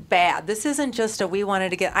 This is bad. This isn't just we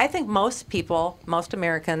wanted to get. I think most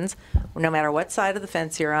Americans, no matter what side of the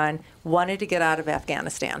fence you're on, wanted to get out of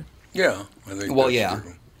Afghanistan. Yeah, I think. Well, yeah.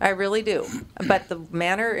 True. I really do. But the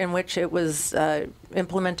manner in which it was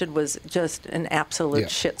implemented was just an absolute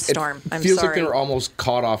shitstorm. It feels like they were almost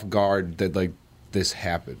caught off guard that this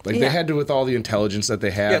happened. They had to, with all the intelligence that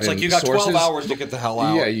they have. Yeah, it's like you got 12 hours to get the hell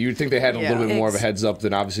out. Yeah, you'd think they had a little bit more of a heads up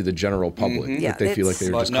than obviously the general public. Mm-hmm. That they feel like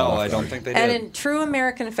they were just caught off guard. I don't think they did. And in true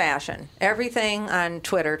American fashion, everything on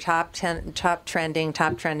Twitter, top trending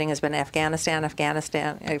has been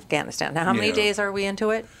Afghanistan. Now, how many days are we into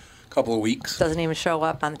it? Couple of weeks. Doesn't even show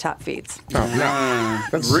up on the top feeds.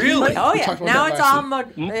 Really? Oh yeah. Now it's all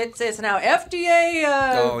it's now FDA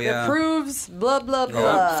approves blah blah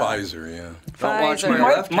blah. Pfizer, yeah. Don't watch my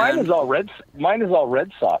left Mine is all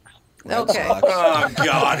Red Sox. Okay. Oh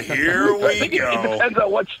God, here we go. It depends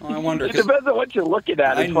on what you're looking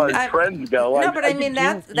at as far as trends go. No, but that's you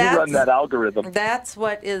run that algorithm. That's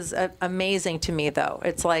what is amazing to me, though.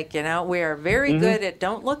 It's like we are very good at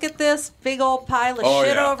don't look at this big old pile of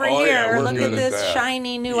shit over here. Look at this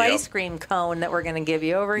shiny new ice cream cone that we're going to give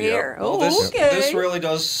you over here. Well, this really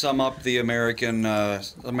does sum up the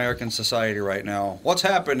American society right now. What's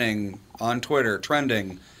happening on Twitter?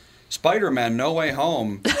 Trending. Spider-Man No Way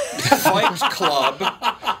Home, Fight Club,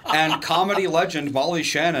 and comedy legend Molly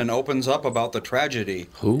Shannon opens up about the tragedy.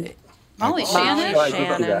 Who? Molly Shannon?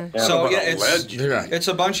 So, it's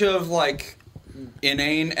a bunch of,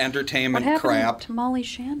 inane entertainment crap. What happened to Molly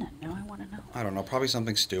Shannon? Now I want to know. I don't know. Probably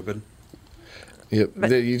something stupid. Yep.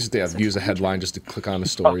 You just use a headline just to click on a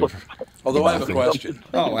story. Although I have a question.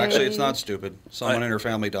 Oh, actually, it's not stupid. Someone in her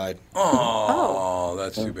family died. Oh,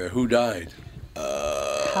 that's too bad. Who died?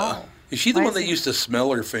 Is she the one that used to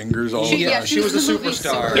smell her fingers all the time? Yeah, she was the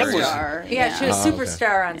superstar. Yeah, she was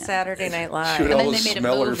superstar on Saturday Night Live. She would always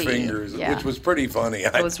smell her fingers, which was pretty funny.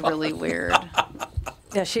 It was really weird.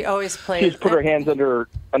 Yeah, she always played. She's put her hands under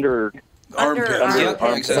armpits.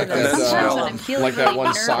 Exactly. Like that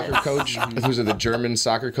one soccer coach, who's the German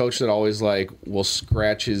soccer coach that always will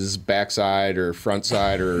scratch his backside or front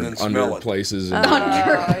side or under places. And,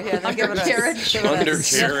 undercarriage.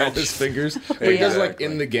 His fingers. But he does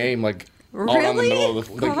in the game, all around the middle of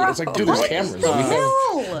the. It's like, dude, there's cameras.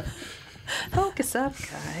 No. Focus up,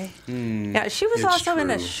 guy. Yeah, she was also in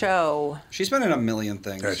a show. She's been in a million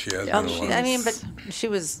things. Yeah, she has. But she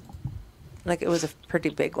was. It was a pretty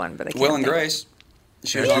big one, but I can't Will and think. Grace.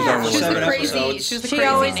 She was on she's 7 crazy. episodes. She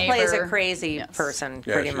always plays a crazy person,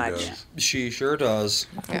 Yeah, pretty she much. does. She sure does.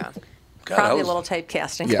 Yeah. God, Probably a little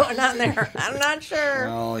typecasting going on there. I'm not sure.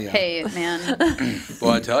 Well, yeah. Hey, man.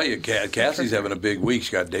 Well, I tell you, Cassie's having a big week.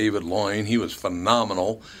 She got David Loyne. He was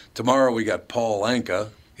phenomenal. Tomorrow we got Paul Anka.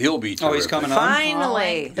 He'll be terrific. Oh, he's coming on?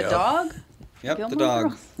 Finally. The dog? Yep, Gilmore the dog.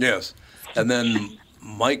 Girls. Yes. And then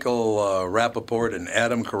Michael Rappaport and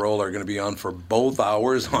Adam Carolla are going to be on for both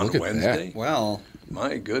hours on Wednesday. That. Well,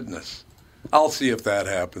 my goodness. I'll see if that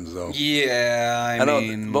happens, though. Yeah, I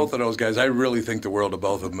mean... know both of those guys, I really think the world of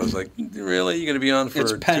both of them is like, really? You're going to be on for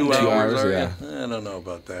 2 pending. hours? Are Yeah. I don't know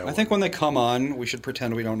about that I think when they come on, we should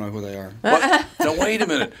pretend we don't know who they are. What? Now, wait a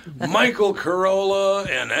minute. Michael Carolla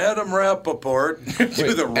and Adam Rappaport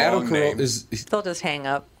do the wrong name. They'll just hang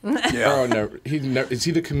up. Yeah. Oh, no. Is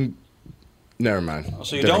he the... Never mind.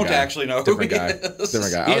 So you don't actually know who he guy. is.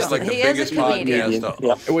 Different guy. He is like the biggest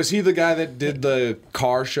podcast. Was he the guy that did the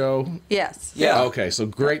car show? Yes. Yeah. Okay, so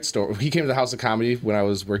great story. He came to the House of Comedy when I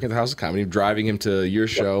was working at the House of Comedy, driving him to your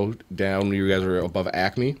show down when you guys were above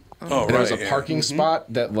Acme. Oh, and there was a right, parking spot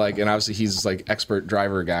that, and obviously he's expert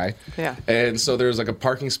driver guy. Yeah. And so there was a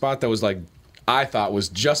parking spot that was I thought was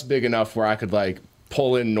just big enough where I could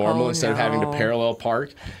pull in normal instead of having to parallel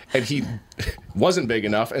park, and he wasn't big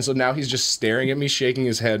enough, and so now he's just staring at me, shaking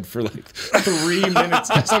his head for 3 minutes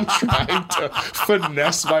as I'm trying to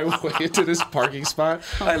finesse my way into this parking spot.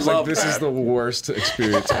 I was love this that. is the worst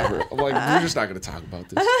experience ever. I'm we're just not going to talk about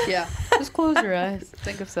this. Yeah. Just close your eyes.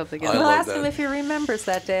 Think of something else. We'll ask him if he remembers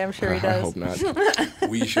that day. I'm sure he does. I hope not.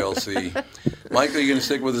 We shall see. Michael, are you going to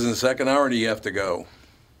stick with us in the second hour, or do you have to go?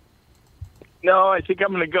 No, I think I'm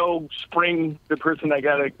going to go spring the person I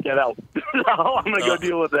got to get out. I'm going to go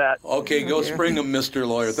deal with that. Okay, go spring him, Mr.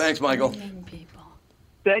 Lawyer. Thanks, Michael.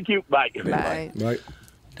 Thank you. Bye. Bye.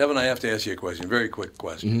 Devin, I have to ask you a question. Very quick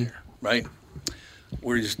question here, right?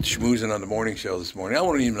 We're just schmoozing on the morning show this morning. I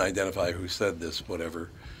won't even identify who said this,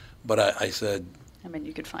 whatever. But I said... I mean,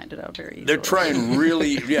 you could find it out very easily. They're trying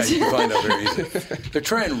really... Yeah, you can find out very easily. They're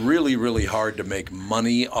trying really, really hard to make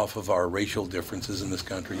money off of our racial differences in this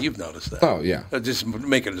country. You've noticed that. Oh, yeah. Just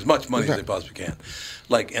making as much money as they possibly can.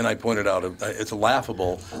 And I pointed out, it's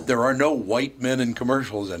laughable. There are no white men in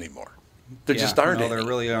commercials anymore. There just aren't no, any. there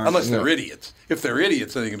really aren't. Unless they're idiots. If they're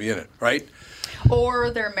idiots, then they can be in it, right?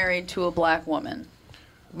 Or they're married to a black woman.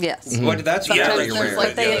 Yes. Well, that's Sometimes very there's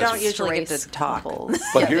rare. They don't usually get to talk.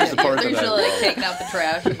 But here's the part They're that I usually love. taking out the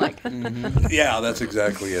trash and Yeah, that's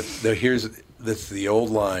exactly it. That's the old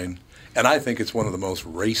line, and I think it's one of the most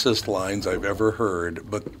racist lines I've ever heard,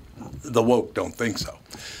 but the woke don't think so.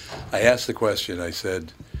 I asked the question, I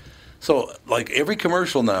said, so every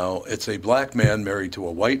commercial now, it's a black man married to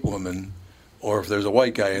a white woman, or if there's a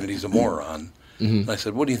white guy in it, he's a moron. And I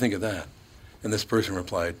said, what do you think of that? And this person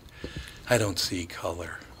replied, I don't see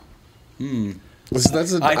color. I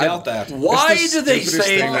doubt that. Why do they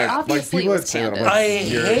say that? Obviously people it that was say that, I'm Candace. I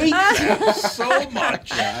hate that so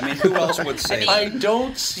much. Yeah, I mean, who else would say I that?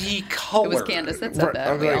 don't see color. It was Candace that said that.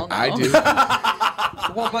 I'm We all know. I do.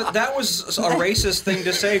 Well, but that was a racist thing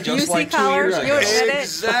to say just see 2 color? years You ago. admit it?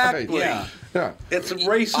 Exactly. Yeah. Yeah. It's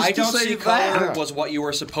racist I to don't say see that. color was what you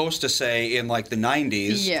were supposed to say in the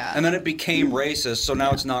 90s. Yeah. And then it became racist, so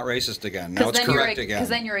now it's not racist again. Now it's correct again. Because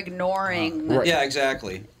then you're ignoring Yeah,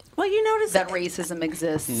 exactly. Well, you notice that racism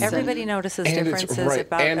exists. Everybody notices And it's differences right.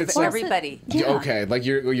 about And it's everybody. Okay,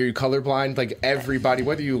 you're colorblind. Everybody,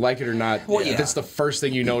 whether you like it or not, that's the first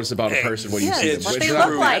thing you notice about a person when you see them. What Which they is not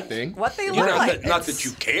look a like. bad thing. What they look like. Not that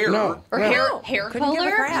you care. No. Or hair Couldn't give a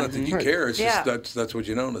color. crap. It's not that you care. It's just that's what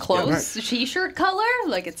you notice. Clothes, t-shirt color.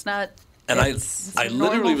 It's not. And it's I a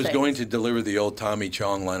literally normal was thing. going to deliver the old Tommy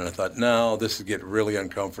Chong line, and I thought, no, this is getting really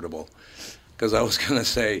uncomfortable. Because I was going to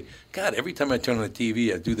say, God, every time I turn on the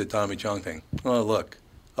TV, I do the Tommy Chong thing. Oh, look,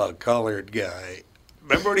 a colored guy.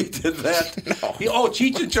 Remember when he did that? No.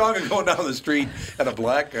 Cheech and Chong are going down the street, and a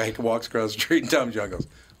black guy walks across the street, and Tom John goes,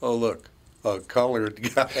 "Oh, look, a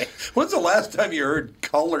colored guy." When's the last time you heard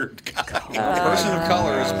colored guy? Person of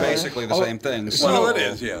color is basically the same thing. Well, it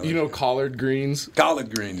is, yeah. You know collard greens?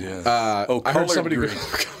 Collard greens, yeah. I heard colored somebody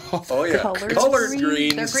greens. Oh, yeah. Colored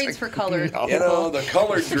greens. They're greens for colored people. You know, the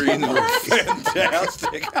colored greens were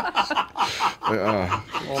fantastic.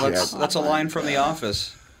 Well, that's a line from The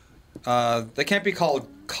Office. They can't be called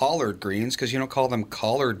collard greens because you don't call them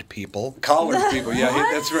collared people. Collared people, yeah,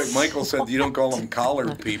 that's right. Michael said you don't call them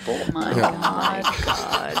collared people. Oh my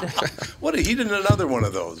God. What, he did another one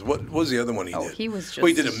of those. What was the other one he did? He was just... Well,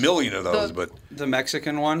 he did a million of those, but... The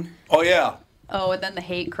Mexican one? Oh, yeah. Oh, and then the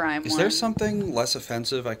hate crime Is one. there something less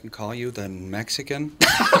offensive I can call you than Mexican?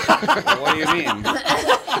 What do you mean?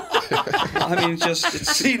 I mean,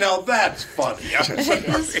 See, now that's funny. It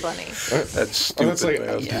is funny. That's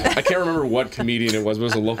stupid. I can't remember what comedian it was, but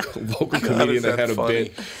it was a local comedian that had a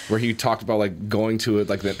bit where he talked about like going to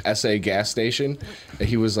like an SA gas station, and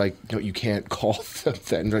he was like, "No, you can't call them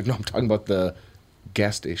that." And like, no, I'm talking about the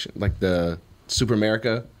gas station, like the Super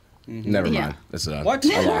America. Never mind. Yeah. That's it. What?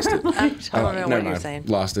 I lost it. I don't know what you're saying.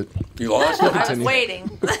 Lost it. You lost it? I was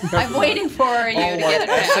waiting. I'm waiting for you to get it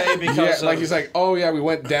back. Because like he's like, oh yeah, we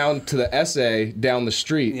went down to the SA down the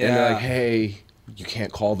street, and they're like, hey, you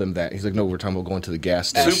can't call them that. He's like, no, we're talking about going to the gas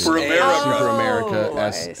station. Super America. Super America,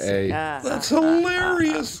 I SA. see. That's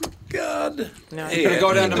hilarious. God. No, I'm going to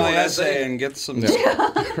go down to my essay and get some...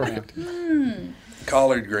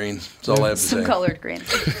 Collard greens. That's all I have to say. Some colored greens.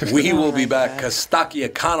 We will be back. Kostaki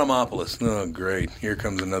Economopoulos. Oh, great. Here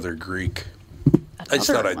comes another Greek. I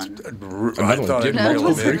just thought I'd reel him in.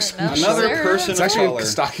 Another person It's of actually in color.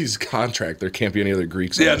 Kostaki's contract. There can't be any other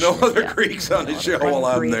Greeks. Yeah, on the no show. other Greeks on the show while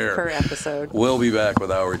I'm Greek there. per episode. We'll be back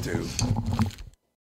with Hour 2.